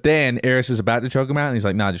 But then Arios is about to choke him out, and he's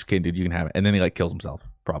like, nah, just kidding, dude, you can have it. And then he like kills himself,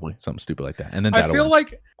 probably something stupid like that. And then Dado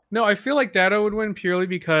wins. I feel like Dado would win purely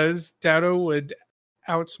because Dado would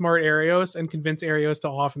outsmart Arios and convince Arios to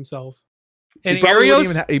off himself. And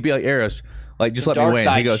Arios, he'd be like, Arios, like, just let me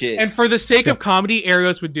win. He goes, shit. And for the sake of comedy,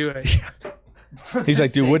 Arios would do it. He's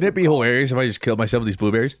like, dude, wouldn't it be hilarious if I just killed myself with these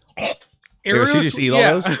blueberries? Arios, you just eat all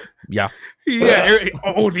those? Yeah. Yeah.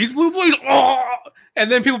 Oh, these blueberries. Oh!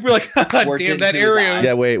 And then people would be like, "Damn that Arios!"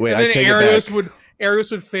 Yeah, wait. And then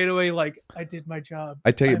Arios would fade away like, "I did my job."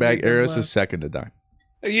 I take it back. Arios is second to die.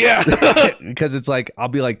 Yeah, because it's like I'll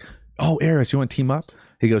be like, "Oh, Arios, you want to team up?"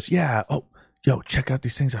 He goes, "Yeah." Oh, yo, check out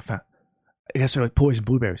these things I found. I guess they're like poison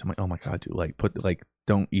blueberries. I'm like, "Oh my god, dude! Like,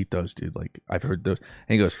 don't eat those, dude. Like, I've heard those."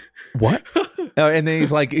 And he goes, "What?" And then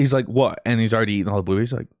he's like, "What?" And he's already eaten all the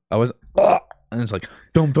blueberries. Like, I was, and it's like,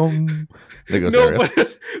 dum dum. There goes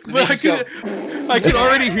but I could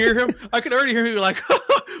already hear him. I could already hear him like,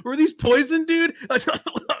 "Were these poison, dude?"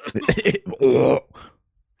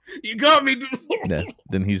 You got me, dude. Yeah,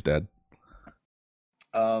 then he's dead.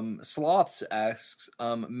 Sloths asks,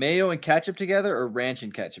 mayo and ketchup together or ranch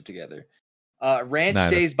and ketchup together? Ranch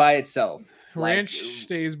stays by itself. Ranch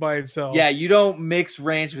stays by itself. Yeah, you don't mix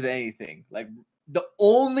ranch with anything. Like the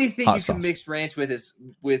only thing hot you sauce. can mix ranch with is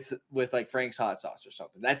with like Frank's hot sauce or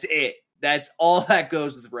something. That's it. That's all that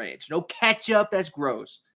goes with ranch. No ketchup. That's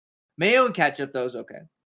gross. Mayo and ketchup, those okay.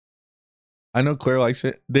 I know Claire likes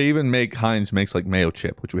it. They even make Heinz makes like mayo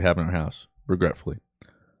chip, which we have in our house. Regretfully,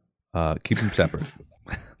 keep them separate.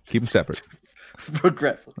 Keep them separate.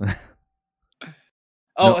 Regretfully.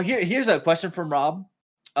 Here's a question from Rob.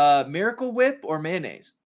 Miracle Whip or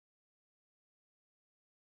mayonnaise?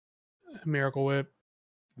 Miracle Whip.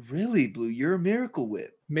 Really, Blue? You're a Miracle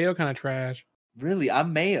Whip. Mayo kind of trash. Really,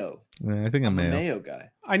 I'm mayo. Yeah, I think I'm a mayo. mayo guy.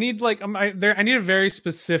 I need I need a very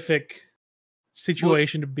specific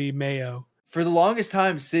situation to be mayo. For the longest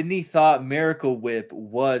time, Sydney thought Miracle Whip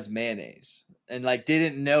was mayonnaise, and like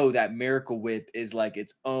didn't know that Miracle Whip is like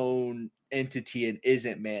its own entity and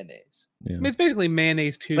isn't mayonnaise. Yeah. I mean, it's basically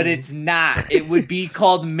mayonnaise too, but it's not. It would be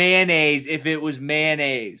called mayonnaise if it was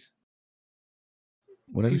mayonnaise.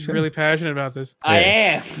 Whatever. He's really passionate about this. I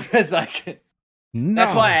am, because like no.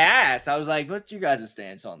 That's why I asked. I was like, "What's your guys'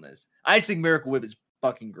 stance on this?" I just think Miracle Whip is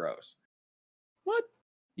fucking gross. What?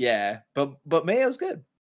 Yeah, but mayo's good.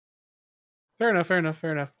 Fair enough.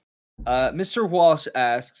 Mr. Walsh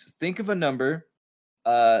asks, think of a number,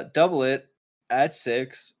 double it, add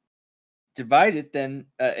 6, divide it then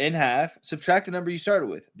in half, subtract the number you started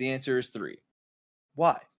with. The answer is 3.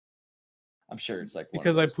 Why? I'm sure it's like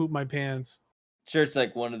because I poop my pants. Sure, it's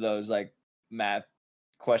like one of those like math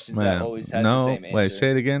questions that always has the same answer. Wait,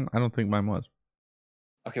 say it again. I don't think mine was.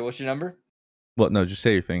 Okay, what's your number? Well, no, just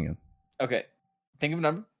say your thing again. Okay, think of a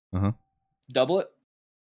number. Double it.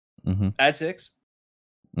 Add 6.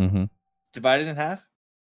 Divide it in half.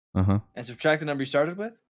 And subtract the number you started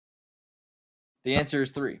with. The answer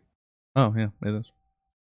is 3. Oh yeah, it is.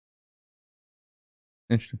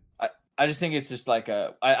 Interesting. I just think it's just like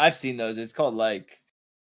I've seen those. It's called like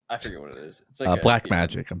I forget what it is. It's like black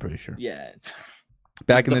magic. I'm pretty sure. Yeah.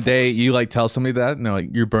 Back in the day, you like tell somebody that, no, like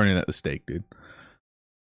you're burning at the stake, dude.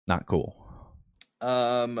 Not cool.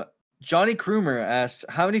 Johnny Krumer asks,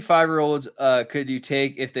 how many 5-year-olds could you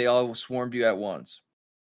take if they all swarmed you at once?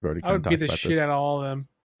 I would beat the shit out of all of them.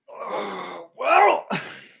 Well,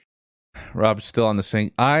 Rob's still on the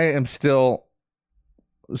same. I am still.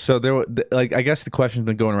 So there, like, I guess the question's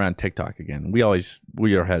been going around TikTok again. We are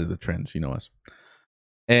ahead of the trends, you know us.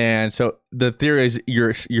 And so the theory is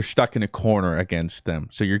you're stuck in a corner against them,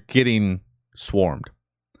 so you're getting swarmed.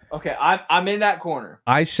 Okay, I'm in that corner.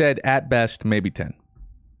 I said at best maybe 10.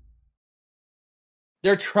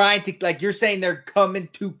 They're trying to, like, you're saying they're coming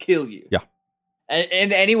to kill you. Yeah.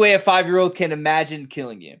 And any way a 5-year-old can imagine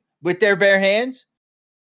killing you with their bare hands.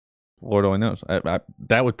 Lord only knows.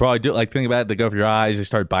 That would probably do it. Like, think about it. They go for your eyes. They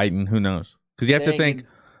start biting. Who knows? Because you have to think.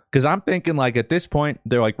 Because I'm thinking, like, at this point,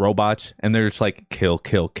 they're like robots, and they're just like, kill,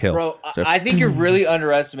 kill, kill. Bro, so, I think you're really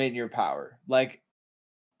underestimating your power. Like,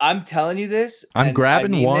 I'm telling you this. I'm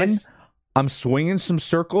grabbing one. I'm swinging some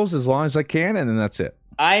circles as long as I can, and then that's it.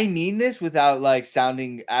 I mean this without, like,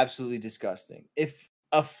 sounding absolutely disgusting. If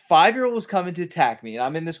a 5-year-old was coming to attack me, and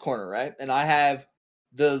I'm in this corner, right? And I have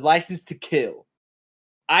the license to kill,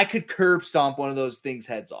 I could curb stomp one of those things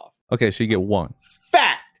heads off. Okay, so you get one.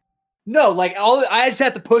 Fact. No, like I just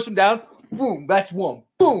have to push them down. Boom, that's one.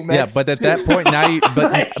 Boom, that's but at two. that point now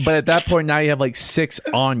but at that point now you have like 6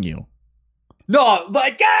 on you. No,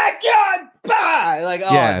 like God, bye. Like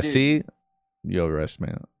yeah, dude. See, you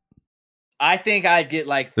overestimate it. I think I'd get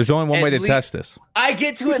like. There's only one way to test this. I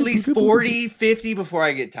get to at least 40, 50 before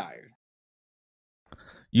I get tired.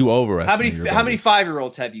 You overestimate. How many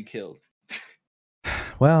 5-year-olds have you killed?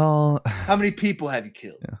 Well, how many people have you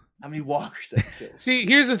killed? Yeah. How many walkers have you killed? See,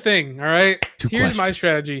 here's the thing, all right? Here's my questions.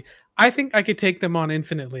 strategy. I think I could take them on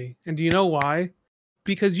infinitely. And do you know why?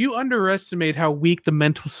 Because you underestimate how weak the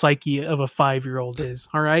mental psyche of a 5-year-old is,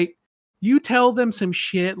 all right? You tell them some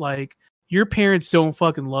shit like, your parents don't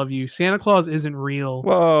fucking love you. Santa Claus isn't real.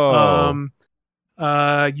 Whoa.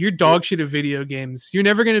 You're dog shit at video games. You're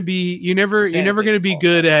never gonna be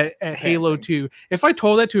good at Halo 2. If I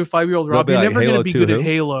told that to a 5-year-old Rob, you're never gonna be good at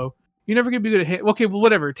Halo. You're never gonna be good at Halo. Okay, well,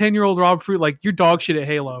 whatever. 10-year-old Rob Fruit, like you're dog shit at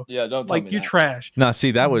Halo. Yeah, don't tell like me you're that. trash. No,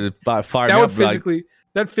 see, that would fire that me would up,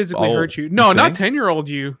 physically hurt you. No, not 10-year-old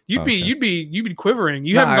you. You'd be quivering.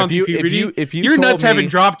 You haven't gone through puberty. If you your told nuts me, haven't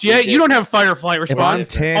dropped yet. You don't have fight or flight response.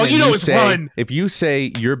 If I'm 10 all you know is run. If you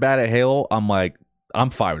say you're bad at Halo, I'm like, I'm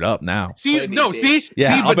fired up now. See, Yeah, but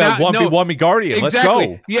I'll bet 1v1 me Guardian. Exactly.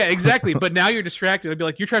 Let's go. Yeah, exactly. But now you're distracted. I'd be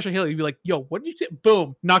like, you're trash at Halo. You'd be like, yo, what did you say?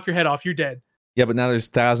 Boom, knock your head off. You're dead. Yeah, but now there's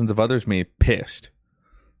thousands of others me pissed.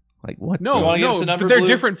 Like what? No, but they're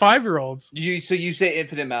different 5-year-olds. So you say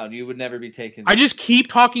infinite amount. You would never be taken. I just keep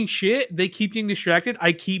talking shit. They keep getting distracted.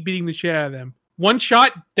 I keep beating the shit out of them. One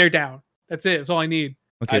shot, they're down. That's it. That's all I need.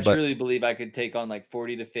 Okay, I truly believe I could take on like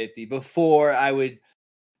 40 to 50 before I would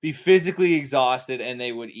be physically exhausted and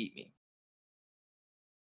they would eat me.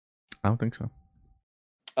 I don't think so.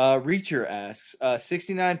 Reacher asks,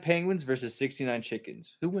 69 penguins versus 69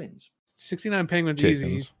 chickens. Who wins? 69 penguins Chickens.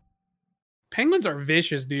 easy. Penguins are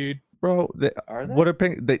vicious, dude. Bro, Are they? What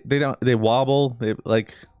are they wobble? They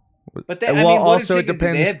like. But they, I mean, what also do it chickens do?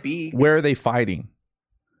 depends. They have beaks. Where are they fighting?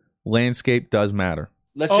 Landscape does matter.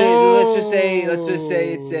 Let's just say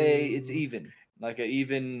it's even. Like a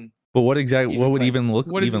even. But what exactly? Even What would play. even look?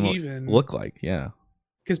 What is even even? look like? Yeah.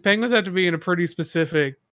 Because penguins have to be in a pretty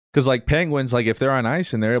specific. Because like penguins, like if they're on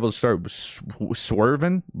ice and they're able to start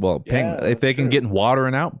swerving, well, Yeah, if they that's can true. get in water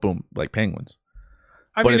and out, boom, like penguins.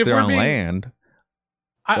 I But mean, if they're we're on being- land,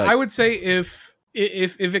 I would say if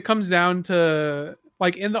it comes down to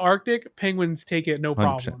like in the Arctic, penguins take it no 100%.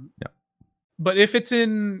 problem. Yeah. But if it's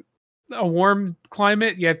in a warm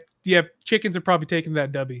climate, yeah, chickens are probably taking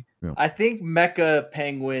that W. I think Mecha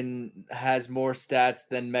Penguin has more stats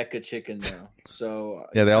than Mecha Chicken though. So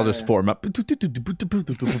Yeah, they all just form up.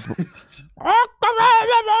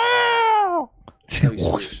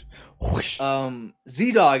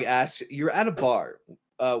 Z-Dog asks, you're at a bar.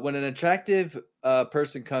 When an attractive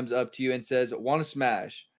person comes up to you and says, want to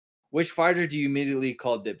smash, which fighter do you immediately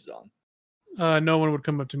call dibs on? No one would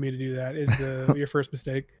come up to me to do that. Is your first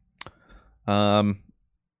mistake? Probably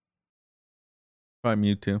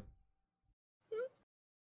Mewtwo.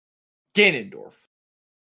 Ganondorf.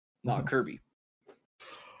 Not Kirby.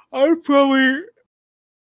 I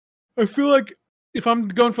feel like if I'm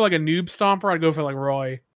going for like a noob stomper, I'd go for like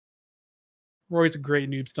Roy. Roy's a great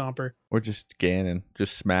noob stomper. Or just Ganon.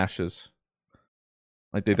 Just smashes.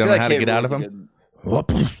 Like they I feel don't know how to Kate get out of Roy's him.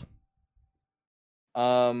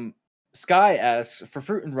 good- Sky asks, for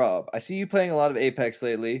Fruit and Rob, I see you playing a lot of Apex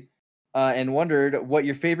lately, and wondered what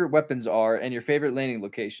your favorite weapons are and your favorite landing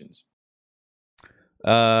locations.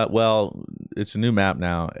 Well, it's a new map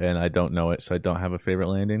now, and I don't know it, so I don't have a favorite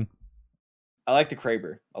landing. I like the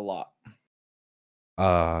Kraber a lot.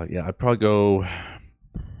 Yeah, I'd probably go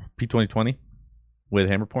P2020 with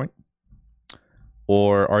Hammer Point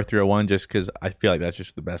or R301 just because I feel like that's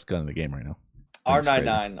just the best gun in the game right now.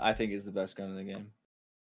 R99, I think, is the best gun in the game.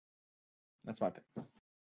 That's my pick.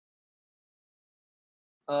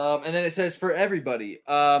 And then it says for everybody,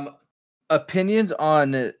 opinions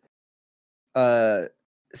on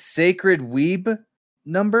Sacred Weeb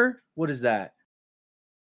number. What is that?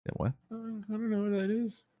 Yeah, what? I don't know what that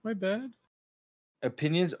is. My bad.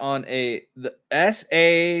 Opinions on the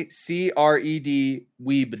SACRED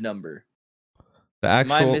Weeb number. The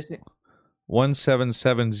Am I actual missing?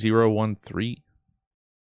 177013.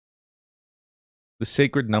 The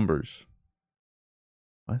sacred numbers.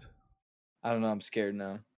 What? I don't know. I'm scared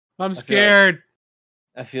now. I'm scared.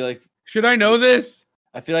 I feel like Should I know this?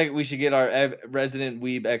 we should get our resident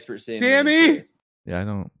weeb expert Sammy! Yeah, I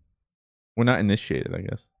don't. We're not initiated, I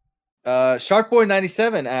guess.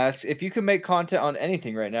 Sharkboy97 asks, if you could make content on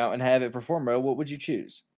anything right now and have it perform well, what would you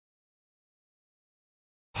choose?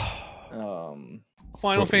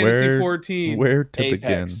 Final Fantasy 14. Where to Apex.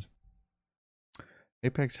 begin?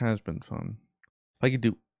 Apex has been fun. If I could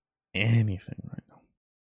do anything right now.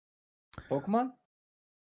 Pokemon?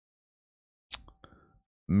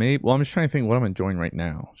 Maybe. Well, I'm just trying to think what I'm enjoying right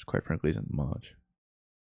now, which quite frankly isn't much.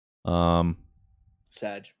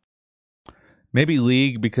 Sag. Maybe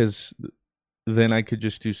League, because then I could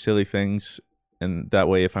just do silly things, and that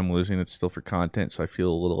way, if I'm losing, it's still for content, so I feel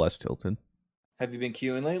a little less tilted. Have you been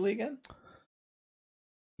queuing lately again?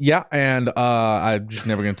 Yeah, and I'm just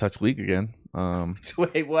never gonna touch League again.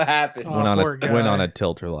 Wait, what happened? Oh, went poor guy. on a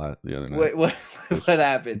tilter lot the other night. Wait, what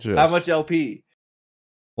happened? just- How much LP?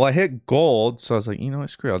 Well, I hit gold, so I was like, you know what,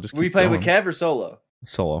 screw it, I'll just Were you keep playing with going. Kev or solo?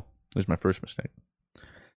 Solo. It was my first mistake.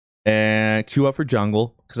 and queue up for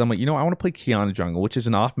jungle because I'm like, I want to play Kiana jungle, which is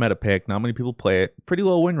an off meta pick. Not many people play it. Pretty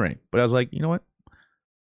low win rate, but I was like, you know what?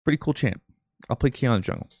 Pretty cool champ. I'll play Kiana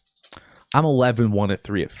jungle. I'm 11-1 at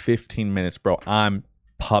 3 at 15 minutes, bro. I'm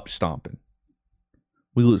pup stomping.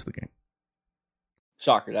 We lose the game.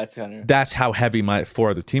 Shocker. That's how heavy my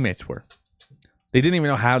 4 other teammates were. They didn't even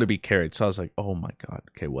know how to be carried. So I was like, oh my God.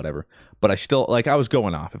 Okay, whatever. But I still, I was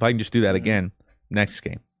going off. If I can just do that again, next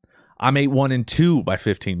game. I'm 8-1-2 by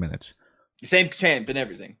 15 minutes. Same champ and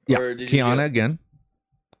everything. Yeah, or did Kiana again,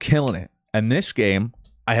 killing it. And this game,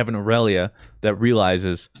 I have an Aurelia that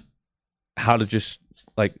realizes how to just,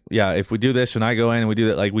 if we do this and I go in and we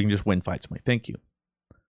do that, we can just win fights. I'm like, thank you.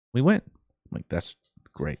 We win. I'm like, that's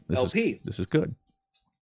great. This is good.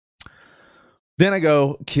 Then I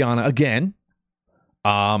go Kiana again.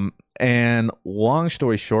 And long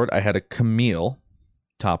story short, I had a Camille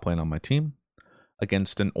top lane on my team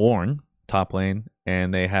against an Ornn top lane,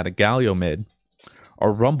 and they had a Galio mid.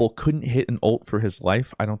 Our Rumble couldn't hit an ult for his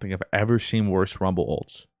life. I don't think I've ever seen worse Rumble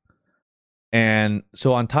ults. And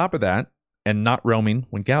so on top of that, and not roaming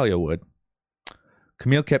when Galio would,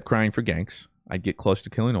 Camille kept crying for ganks. I'd get close to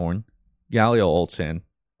killing Ornn. Galio ults in.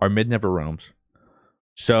 Our mid never roams.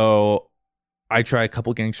 So I try a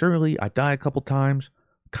couple ganks early. I die a couple times.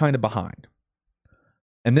 Kind of behind.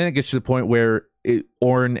 And then it gets to the point where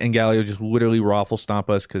Ornn and Galio just literally raffle stomp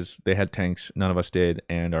us because they had tanks. None of us did.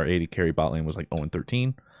 And our 80 carry bot lane was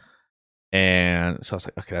 0-13. And so I was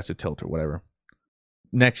like, okay, that's a tilt or whatever.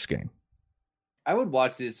 Next game. I would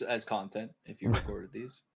watch this as content if you recorded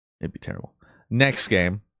these. It'd be terrible. Next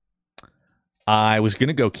game, I was going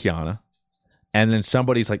to go Kiana. And then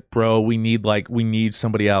somebody's like, bro, we need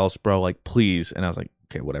somebody else, bro, please. And I was like,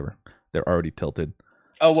 okay, whatever. They're already tilted.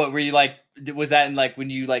 Oh, what were you was that in when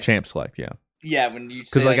you champ select, yeah. Yeah, when you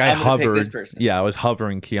say I I'm hovered. Pick this person. Yeah, I was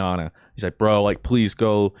hovering Kiana. He's like, bro, please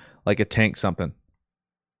go a tank something.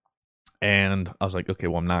 And I was like, okay,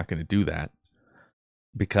 well, I'm not going to do that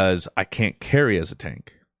because I can't carry as a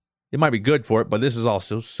tank. It might be good for it, but this is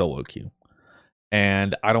also solo queue.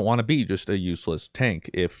 And I don't want to be just a useless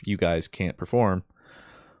tank if you guys can't perform.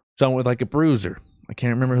 So I went with a bruiser. I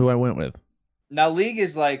can't remember who I went with. Now, League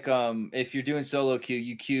is if you're doing solo queue,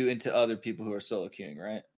 you queue into other people who are solo queuing,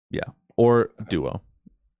 right? Yeah, or duo.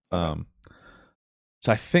 So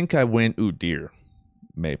I think I went Udyr,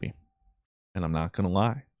 maybe. And I'm not going to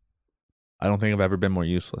lie. I don't think I've ever been more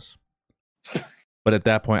useless. But at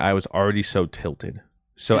that point, I was already so tilted.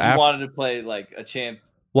 So you wanted to play a champ.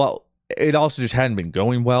 Well, it also just hadn't been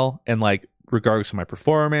going well. And regardless of my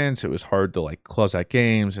performance, it was hard to close out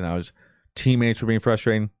games. And teammates were being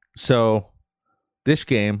frustrating. So this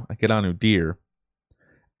game, I get on Udyr,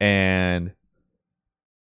 and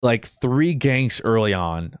 3 ganks early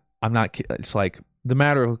on, I'm not kidding. It's the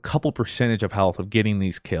matter of a couple percentage of health of getting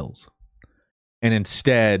these kills, and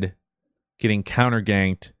instead getting counter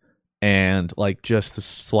ganked and just the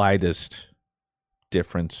slightest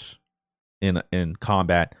difference in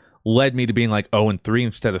combat led me to being 0-3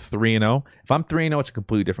 instead of 3-0. If I'm 3-0, it's a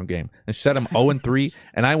completely different game. Instead, I'm 0-3,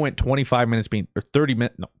 and I went 25 minutes or 30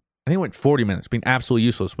 minutes. No, I think it went 40 minutes being absolutely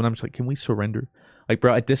useless when I'm just can we surrender?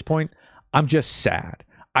 Bro, at this point, I'm just sad.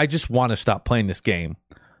 I just want to stop playing this game.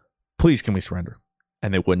 Please, can we surrender?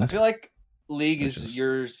 And they wouldn't. I feel League is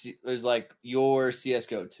your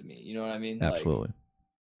CSGO to me. You know what I mean? Absolutely.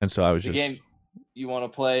 And so I was the game you want to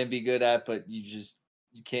play and be good at, but you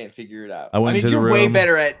can't figure it out. You're way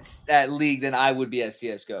better at League than I would be at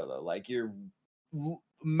CSGO though. You're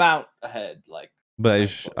mount ahead.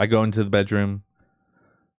 But I go into the bedroom.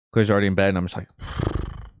 Claire's already in bed, and I'm just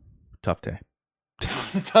tough day.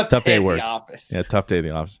 tough day at work. The office. Yeah, tough day at the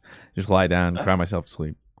office. Just lie down, cry myself to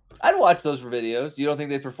sleep. I'd watch those videos. You don't think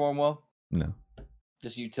they perform well? No.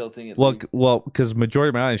 Just you tilting it. Well, because majority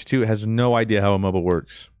of my audience too has no idea how a MOBA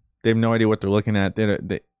works. They have no idea what they're looking at.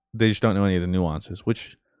 They just don't know any of the nuances,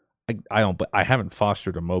 which I don't. But I haven't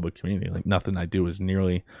fostered a MOBA community. Nothing I do is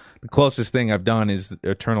nearly the closest thing I've done is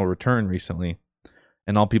Eternal Return recently,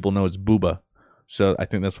 and all people know is Booba. So I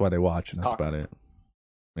think that's why they watch, and that's about it.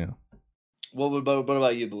 Yeah. What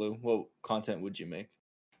about you, Blue? What content would you make?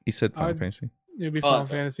 He said Final Fantasy. It'd be Final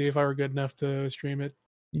Fantasy if I were good enough to stream it.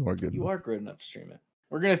 You are good. You are good enough to stream it.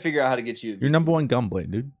 We're gonna figure out how to get you. You're number 1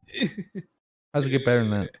 Gunblade, dude. How's it get better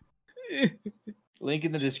than that? Link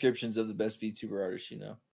in the descriptions of the best VTuber artists you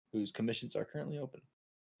know, whose commissions are currently open.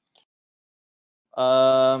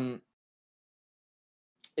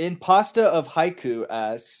 Impasta of Haiku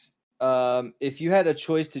asks, if you had a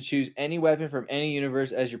choice to choose any weapon from any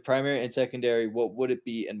universe as your primary and secondary, what would it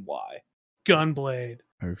be and why? Gunblade.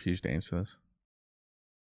 I refuse to answer this.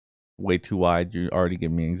 Way too wide. You already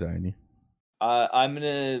give me anxiety. I'm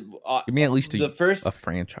gonna give me at least a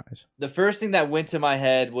franchise. The first thing that went to my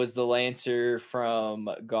head was the Lancer from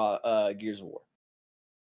Gears of War.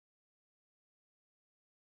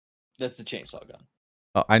 That's the chainsaw gun.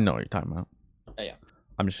 Oh, I know what you're talking about. Oh, yeah.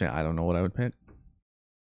 I'm just saying I don't know what I would pick.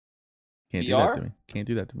 Can't do that to me. Can't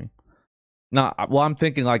do that to me. No, well, I'm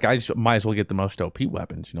thinking like I just might as well get the most OP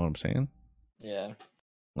weapons. You know what I'm saying? Yeah.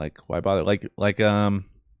 Like, why bother? Like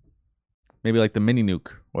maybe like the mini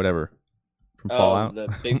nuke, whatever, from Fallout.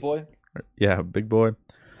 The big boy. Yeah, big boy.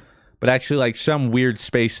 But actually, like some weird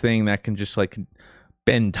space thing that can just like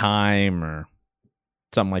bend time or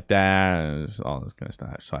something like that. All this kind of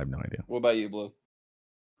stuff. So I have no idea. What about you, Blue?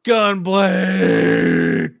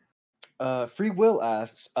 Gunblade. Free Will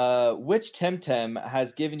asks, which Temtem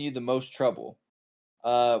has given you the most trouble?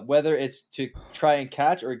 Whether it's to try and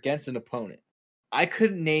catch or against an opponent. I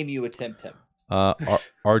couldn't name you a Temtem.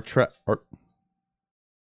 Artrax.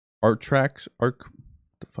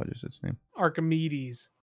 The fuck is its name? Archimedes.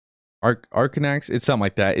 Arcanax. It's something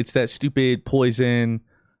like that. It's that stupid poison,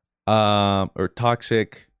 or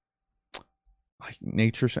toxic. Like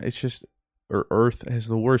nature. It's just, or Earth has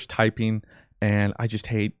the worst typing, and I just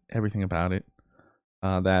hate everything about it.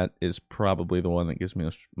 That is probably the one that gives me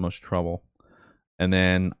most trouble. And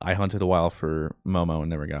then I hunted a while for Momo and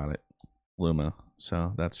never got it. Luma.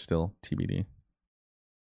 So that's still TBD.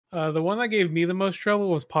 The one that gave me the most trouble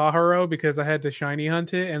was Pajaro because I had to shiny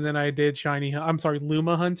hunt it, and then I did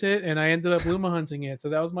Luma hunt it, and I ended up Luma hunting it. So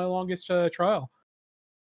that was my longest trial.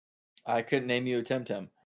 I couldn't name you a Temtem.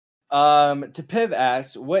 Piv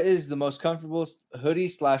asks, what is the most comfortable hoodie /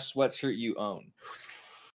 sweatshirt you own?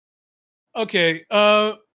 Okay,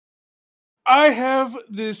 I have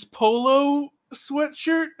this polo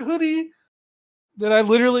sweatshirt hoodie that I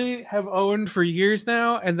literally have owned for years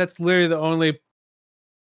now, and that's literally the only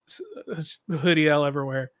hoodie I'll ever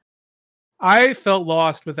wear. I felt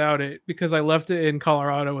lost without it because I left it in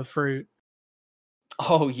Colorado with fruit.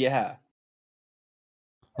 Oh yeah.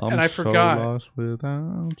 And I forgot. Lost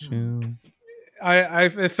without you.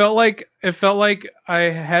 It felt like I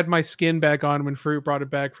had my skin back on when fruit brought it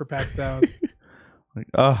back for PAX Down. Like,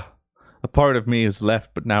 a part of me is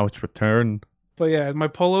left, but now it's returned. But yeah, my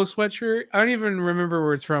polo sweatshirt. I don't even remember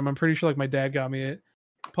where it's from. I'm pretty sure like my dad got me it.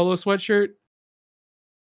 Polo sweatshirt.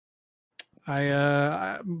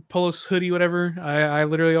 Polo hoodie, whatever. I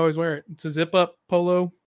literally always wear it. It's a zip up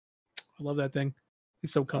polo. I love that thing.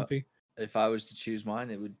 It's so comfy. If I was to choose mine,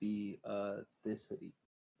 it would be this hoodie.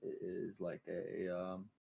 It is like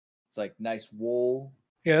it's like nice wool.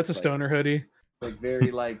 Yeah, that's a stoner hoodie. Like very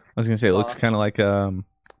like. I was gonna say it looks kind of like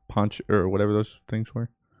punch or whatever those things were.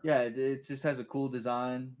 Yeah, it just has a cool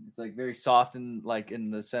design. It's like very soft and like in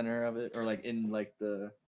the center of it, or like in like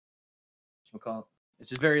the whatchamacallit. It's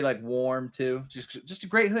just very like warm too. Just a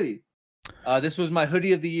great hoodie. This was my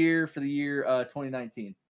hoodie of the year for the year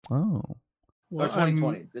 2019. Oh. Or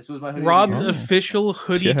 2020. This was my hoodie. Rob's official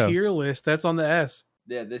hoodie tier list. That's on the S.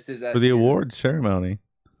 Yeah, this is S for the tier. award ceremony.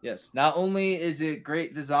 Yes. Not only is it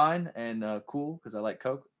great design and cool because I like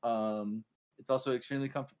Coke, it's also extremely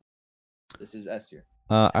comfortable. This is S tier.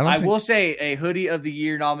 I will say a hoodie of the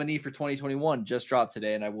year nominee for 2021 just dropped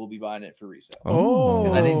today, and I will be buying it for resale. Oh,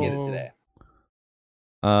 because I didn't get it today.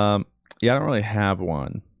 Yeah, I don't really have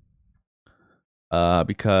one.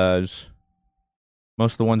 Because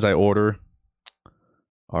most of the ones I order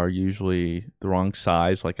are usually the wrong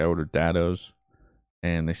size. Like I ordered Dados,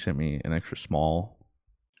 and they sent me an extra small.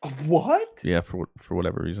 What? Yeah, for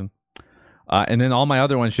whatever reason. And then all my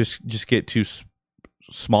other ones just get too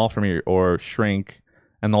small for me or shrink.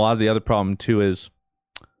 And a lot of the other problem too is,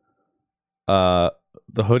 the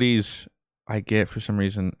hoodies I get for some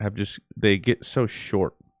reason they get so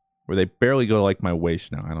short where they barely go like my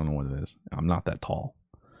waist now. I don't know what it is. I'm not that tall.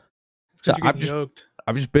 So I've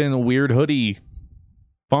just been in a weird hoodie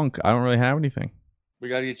funk. I don't really have anything. We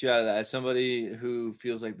got to get you out of that. As somebody who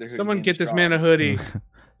feels like they're someone get this man a hoodie.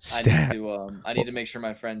 I need to make sure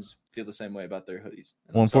my friends feel the same way about their hoodies.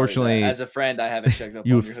 Well, unfortunately, as a friend, I haven't checked up.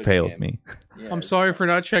 You've failed me. Yeah, I'm sorry for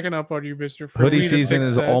not checking up on you, Mr. Hoodie season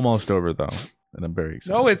is almost over though, and I'm very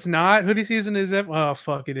excited. No, it's not. Hoodie season is oh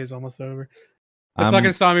fuck, it is almost over. That's not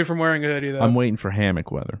gonna stop me from wearing a hoodie though. I'm waiting for hammock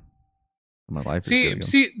weather. My life. See,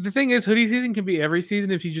 the thing is, hoodie season can be every season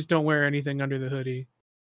if you just don't wear anything under the hoodie.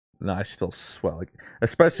 No, I still sweat, like,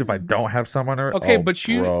 especially if I don't have someone under it. Okay,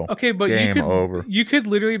 over. You could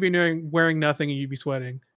literally be wearing nothing and you'd be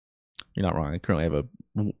sweating. You're not wrong. I currently have a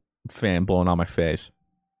fan blowing on my face,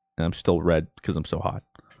 and I'm still red because I'm so hot.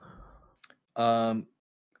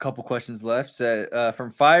 Couple questions left.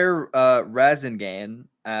 From Fire Rasengan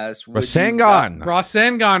asks,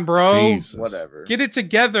 Rasengan, bro. Jesus. Whatever. Get it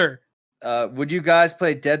together. Would you guys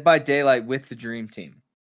play Dead by Daylight with the Dream Team?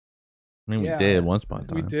 I mean, we did once upon a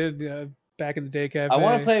time. We did back in the day, Cafe. I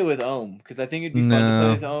want to play it with Ohm because I think it'd be fun to play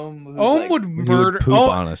with Ohm. Ohm would murder. Poop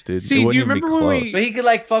on us, dude. See, do you remember when we? But he could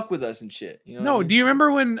like fuck with us and shit. You know no, do you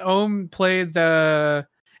remember when Ohm played the?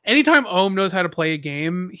 Anytime Ohm knows how to play a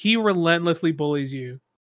game, he relentlessly bullies you.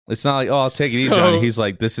 It's not like, oh, I'll take it easy on you. He's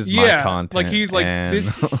like, this is my content. Like he's like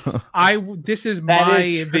this. This is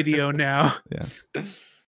my video now. Yeah,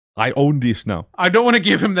 I own this now. I don't want to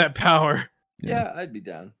give him that power. Yeah, I'd be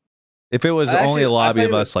down. If it was only a lobby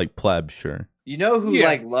of us, like plebs, sure. You know who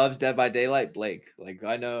like loves Dead by Daylight? Blake. Like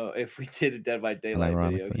I know if we did a Dead by Daylight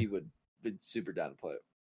video, he would be super down to play it.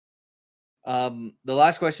 The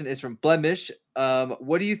last question is from Blemish.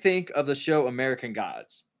 What do you think of the show American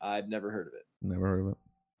Gods? I've never heard of it. Never heard of it.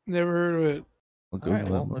 Never heard of it. All right,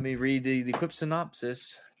 well, let me read the quick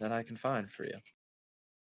synopsis that I can find for you.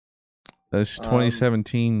 That's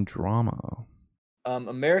 2017 drama.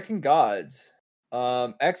 American Gods.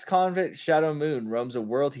 Ex-convict Shadow Moon roams a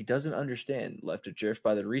world he doesn't understand, left adrift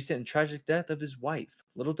by the recent and tragic death of his wife.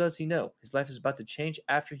 Little does he know, his life is about to change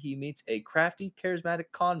after he meets a crafty, charismatic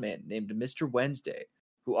con man named Mr. Wednesday,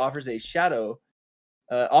 who offers a Shadow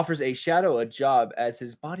a job as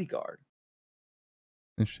his bodyguard.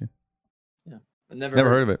 Interesting. Yeah, I never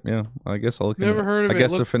heard of it. Yeah, I guess I'll look. Never heard of it. I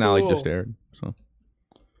guess the finale just aired. So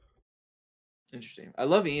interesting. I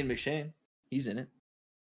love Ian McShane. He's in it.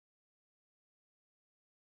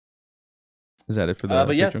 Is that it for the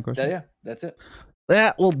question? That's it.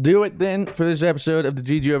 That will do it then for this episode of the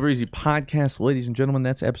GG Over Easy podcast. Ladies and gentlemen,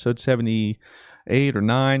 that's episode 78 or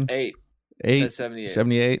 9? 8.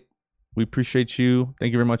 78. We appreciate you.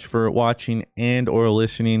 Thank you very much for watching and or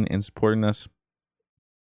listening and supporting us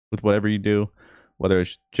with whatever you do, whether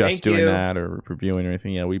it's just doing that or reviewing or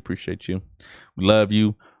anything. Yeah, we appreciate you. We love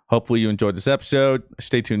you. Hopefully you enjoyed this episode.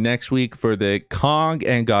 Stay tuned next week for the Kong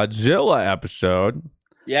and Godzilla episode.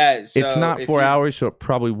 Yeah, so it's not 4 hours, so it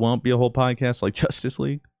probably won't be a whole podcast like Justice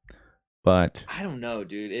League. But I don't know,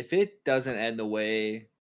 dude. If it doesn't end the way,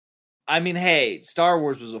 I mean, hey, Star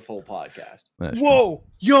Wars was a full podcast. Whoa,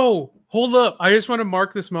 yo, hold up! I just want to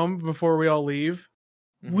mark this moment before we all leave.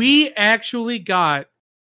 Mm-hmm. We actually got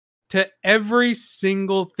to every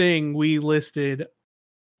single thing we listed.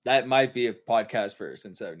 That might be a podcast first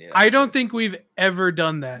in 78. I don't think we've ever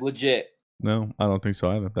done that. Legit. No, I don't think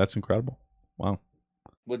so either. That's incredible. Wow.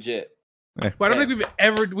 Legit. Hey. Well, I don't think we've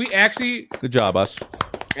ever. We actually. Good job, us.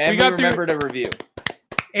 And we remembered a review.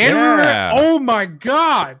 And oh my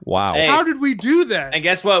god! Wow. Hey. How did we do that? And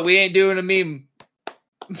guess what? We ain't doing a meme.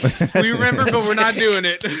 We remember, but we're not doing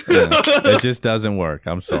it. It just doesn't work.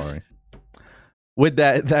 I'm sorry. With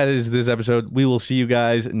that, that is this episode. We will see you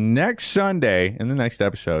guys next Sunday in the next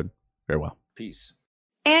episode. Farewell. Peace.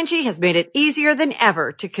 Angie has made it easier than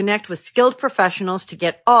ever to connect with skilled professionals to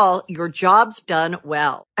get all your jobs done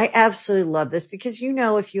well. I absolutely love this because, you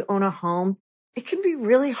know, if you own a home, it can be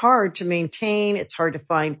really hard to maintain. It's hard to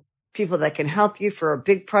find people that can help you for a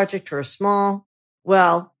big project or a small.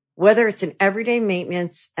 Well, whether it's in everyday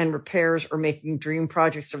maintenance and repairs or making dream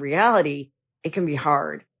projects a reality, it can be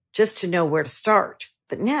hard just to know where to start.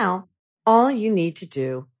 But now all you need to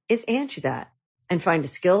do is Angie that and find a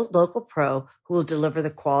skilled local pro who will deliver the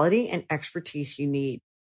quality and expertise you need.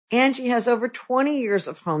 Angie has over 20 years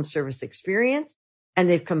of home service experience, and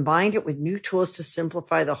they've combined it with new tools to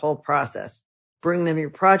simplify the whole process. Bring them your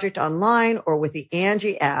project online or with the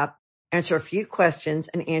Angie app, answer a few questions,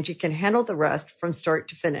 and Angie can handle the rest from start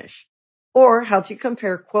to finish. Or help you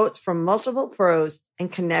compare quotes from multiple pros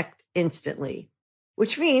and connect instantly,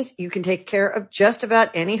 which means you can take care of just about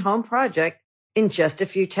any home project in just a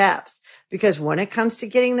few taps. Because when it comes to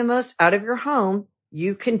getting the most out of your home,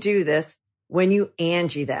 you can do this when you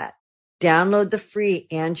Angie that. Download the free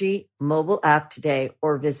Angie mobile app today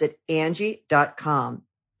or visit Angie.com.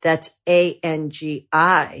 That's ANGI.com.